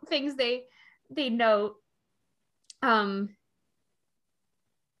few things they note.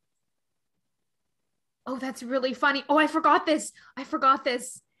 Oh, that's really funny. Oh, I forgot this. So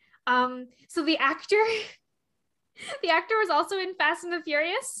the actor was also in Fast and the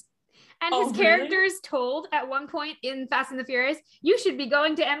Furious. And his character is told at one point in Fast and the Furious, you should be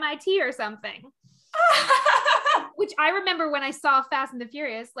going to MIT or something. Which I remember when I saw Fast and the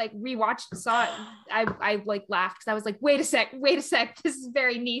Furious, like saw it. I like laughed because I was like, wait a sec. This is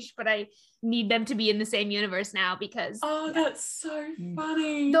very niche, but I need them to be in the same universe now because. Oh, that's so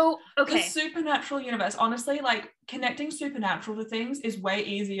funny. So, okay. The Supernatural universe, honestly, like connecting Supernatural to things is way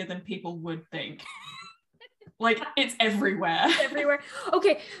easier than people would think. Like it's everywhere.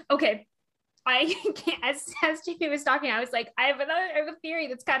 Okay. I can't, as Jamie was talking, I was like, I have a theory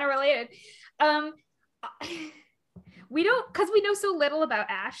that's kind of related. Because we know so little about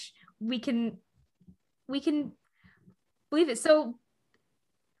Ash, we can believe it. So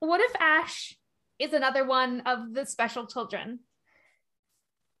what if Ash is another one of the special children?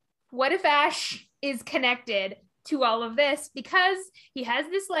 What if Ash is connected to all of this because he has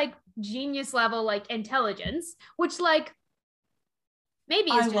this like genius level like intelligence, which like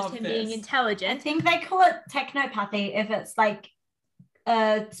maybe is just him being intelligent. I think they call it technopathy if it's like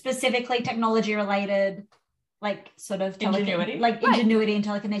specifically technology related like sort of Ingenuity. like Right. ingenuity and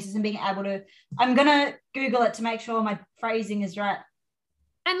telekinesis and being able to. I'm gonna Google it to make sure my phrasing is right.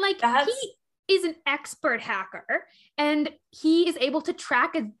 And like That's- he is an expert hacker, and he is able to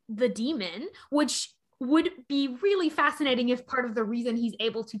track the demon, which would be really fascinating if part of the reason he's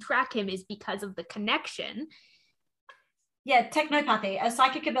able to track him is because of the connection. Yeah, technopathy, a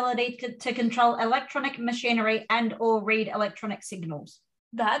psychic ability to control electronic machinery and or read electronic signals.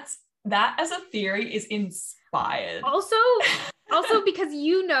 that as a theory is inspired. Also because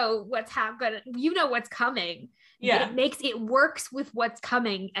you know what's happening, you know what's coming. Yeah. It works with what's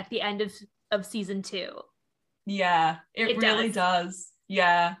coming at the end of season 2. Yeah, it really does.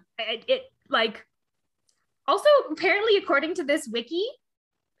 Yeah. It like, also apparently according to this wiki,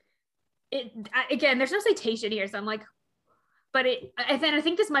 again, there's no citation here, so I'm like, but I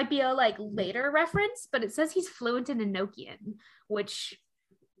think this might be a like later reference, but it says he's fluent in Enochian, which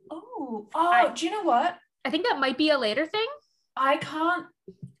Do you know what? I think that might be a later thing. I can't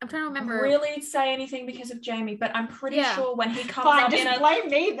I'm trying to remember. really say anything because of Jamie, but I'm pretty sure when he comes Fine, up just in blame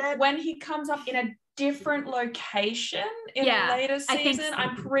me then. when he comes up in a different location in later I think season, so.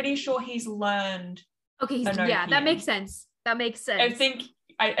 I'm pretty sure he's learned. Okay, that Enochian. makes sense. That makes sense. I think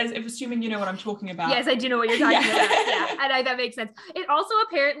as if assuming you know what I'm talking about. Yes, I do know what you're talking Yeah. about. Yeah, and that makes sense. It also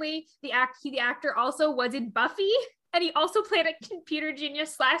apparently the actor also was in Buffy, and he also played a computer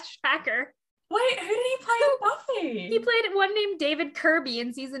genius / hacker. Wait, who did he play in Buffy? He played one named David Kirby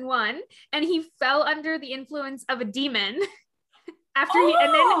in season 1, and he fell under the influence of a demon.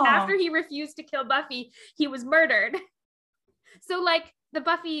 After he refused to kill Buffy, he was murdered. So like the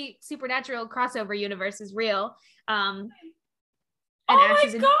Buffy Supernatural crossover universe is real. And Ash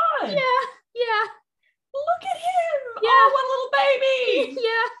is my god! Yeah. Look at him! Yeah. Oh, what a little baby!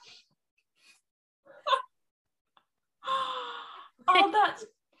 Yeah. Oh, that's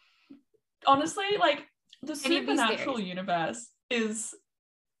honestly like the Any of these supernatural theories. universe is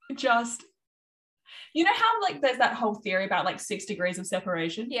just, you know how like there's that whole theory about like 6 degrees of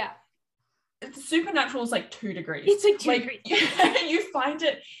separation. Yeah. The supernatural is like 2 degrees. It's like 2 degrees. You find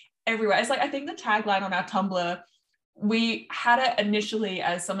it everywhere. It's like, I think the tagline on our Tumblr, we had it initially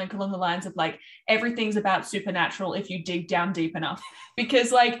as something along the lines of like, everything's about supernatural if you dig down deep enough,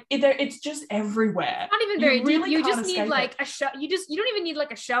 because like it's just everywhere. Not even very deep. You can't just need escape like it. you don't even need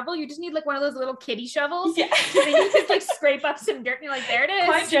like a shovel. You just need like one of those little kiddie shovels. Yeah. And then you just like scrape up some dirt and you're like, there it is.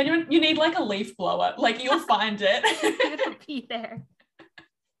 Quite genuine. You need like a leaf blower. Like you'll find it. It'll be there.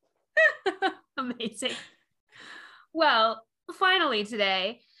 Amazing. Well, finally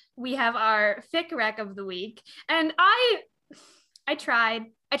today we have our fic rec of the week, and I tried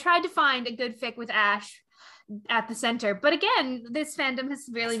to find a good fic with Ash at the center, but again, this fandom has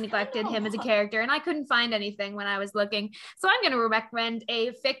severely neglected him as a character, and I couldn't find anything when I was looking. So I'm going to recommend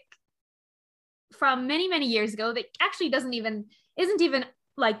a fic from many years ago that actually isn't even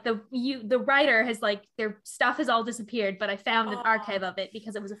like the writer has like, their stuff has all disappeared, but I found an archive of it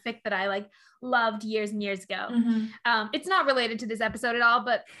because it was a fic that I like loved years and years ago. Mm-hmm. It's not related to this episode at all,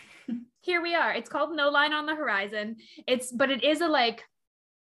 but here we are. It's called No Line on the Horizon. But it is a like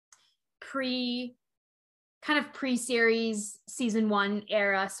pre-series season 1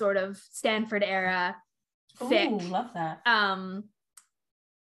 era, sort of Stanford era fic. Ooh, love that.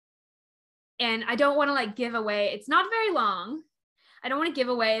 And I don't want to like give away, it's not very long. I don't want to give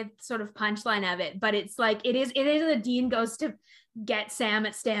away sort of punchline of it, but it's like, it is a dean goes to get Sam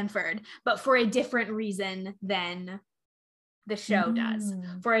at Stanford, but for a different reason than the show does,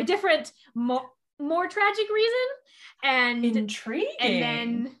 for a different, more tragic reason. And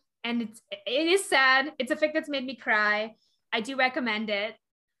intriguing. And it is sad. It's a fic that's made me cry. I do recommend it.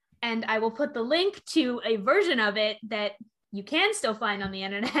 And I will put the link to a version of it that you can still find on the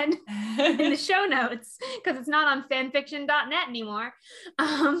internet in the show notes, because it's not on fanfiction.net anymore.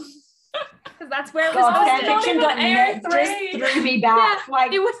 Because that's where it was hosted. Fanfiction.net just threw me back. Yeah,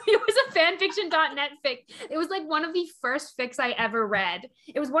 it was a fanfiction.net fic. It was like one of the first fics I ever read.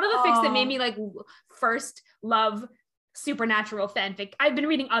 It was one of the fics that made me like first love supernatural fanfic. I've been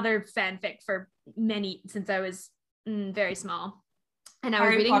reading other fanfic since I was very small, and I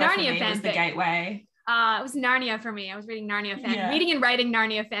was reading Narnia fanfic. Was the gateway. It was Narnia for me. I was reading Narnia reading and writing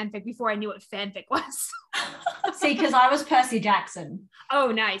Narnia fanfic before I knew what fanfic was. See, because I was Percy Jackson.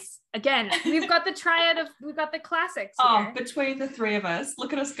 Oh, nice. Again, we've got the classics here. Between the three of us,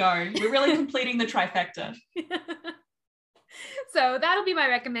 look at us go. We're really completing the trifecta. So that'll be my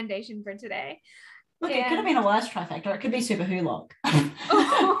recommendation for today. Look, it could have been a worse trifecta. It could be Super Hulock.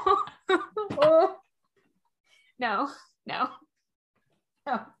 No.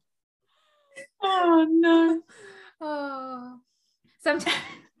 Oh no. Oh. Sometimes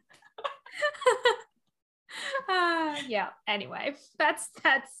Yeah. Anyway, that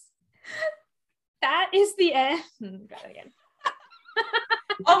is the end. Got it again.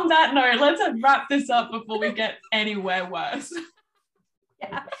 On that note, let's wrap this up before we get anywhere worse.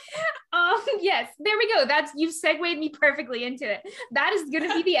 Yeah. Yes, there we go. You've segued me perfectly into it. That is going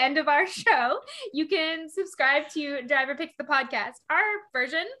to be the end of our show. You can subscribe to Driver Picks the Podcast, our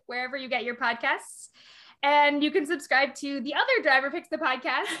version, wherever you get your podcasts. And you can subscribe to the other Driver Picks the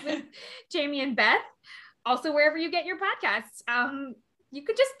Podcast with Jamie and Beth, also wherever you get your podcasts. You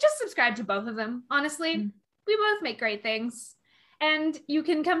could just subscribe to both of them. Honestly, we both make great things. And you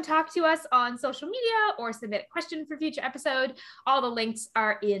can come talk to us on social media or submit a question for future episode. All the links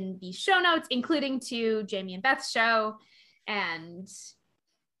are in the show notes, including to Jamie and Beth's show. And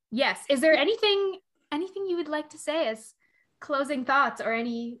yes, is there anything you would like to say as closing thoughts or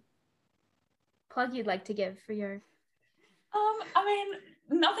any plug you'd like to give for your... I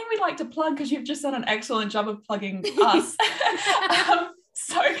mean, nothing we'd like to plug because you've just done an excellent job of plugging us.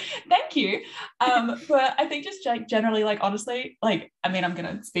 So thank you. But I think just generally, like, honestly, like, I mean, I'm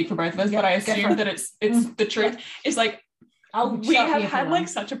going to speak for both of us, but I assume that it's the truth. It's like, we have had like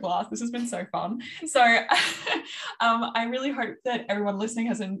such a blast. This has been so fun. So I really hope that everyone listening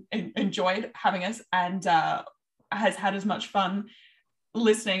has enjoyed having us and has had as much fun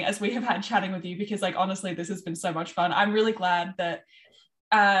listening as we have had chatting with you, because like, honestly, this has been so much fun. I'm really glad that,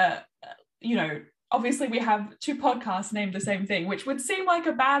 obviously we have two podcasts named the same thing, which would seem like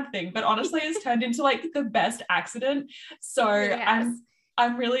a bad thing, but honestly it's turned into like the best accident. So yes.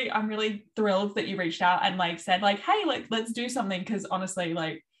 I'm really thrilled that you reached out and like said like, hey, like, let's do something, because honestly,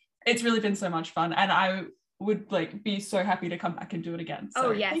 like, it's really been so much fun and I would like be so happy to come back and do it again.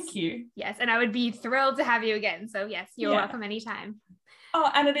 So yes. Thank you. Yes, and I would be thrilled to have you again. So yes, you're welcome anytime. Oh,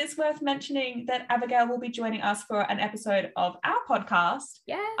 and it is worth mentioning that Abigail will be joining us for an episode of our podcast,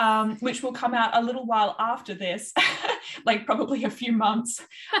 which will come out a little while after this, like probably a few months.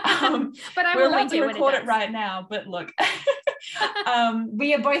 But we're allowed to record it right now, but look.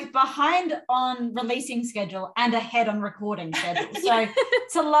 We are both behind on releasing schedule and ahead on recording schedule. So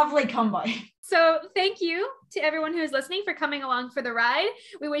it's a lovely combo. So thank you to everyone who is listening for coming along for the ride.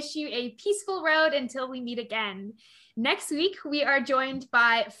 We wish you a peaceful road until we meet again. Next week, we are joined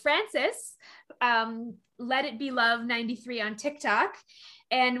by Francis, Let It Be Love 93 on TikTok.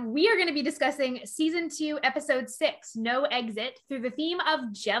 And we are going to be discussing season 2, episode 6, No Exit, through the theme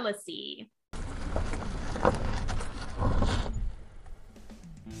of jealousy.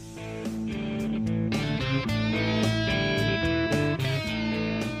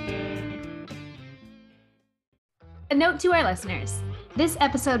 A note to our listeners. This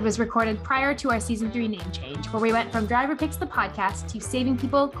episode was recorded prior to our season 3 name change, where we went from Driver Picks the Podcast to Saving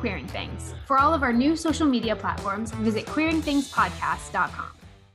People, Queering Things. For all of our new social media platforms, visit queeringthingspodcast.com.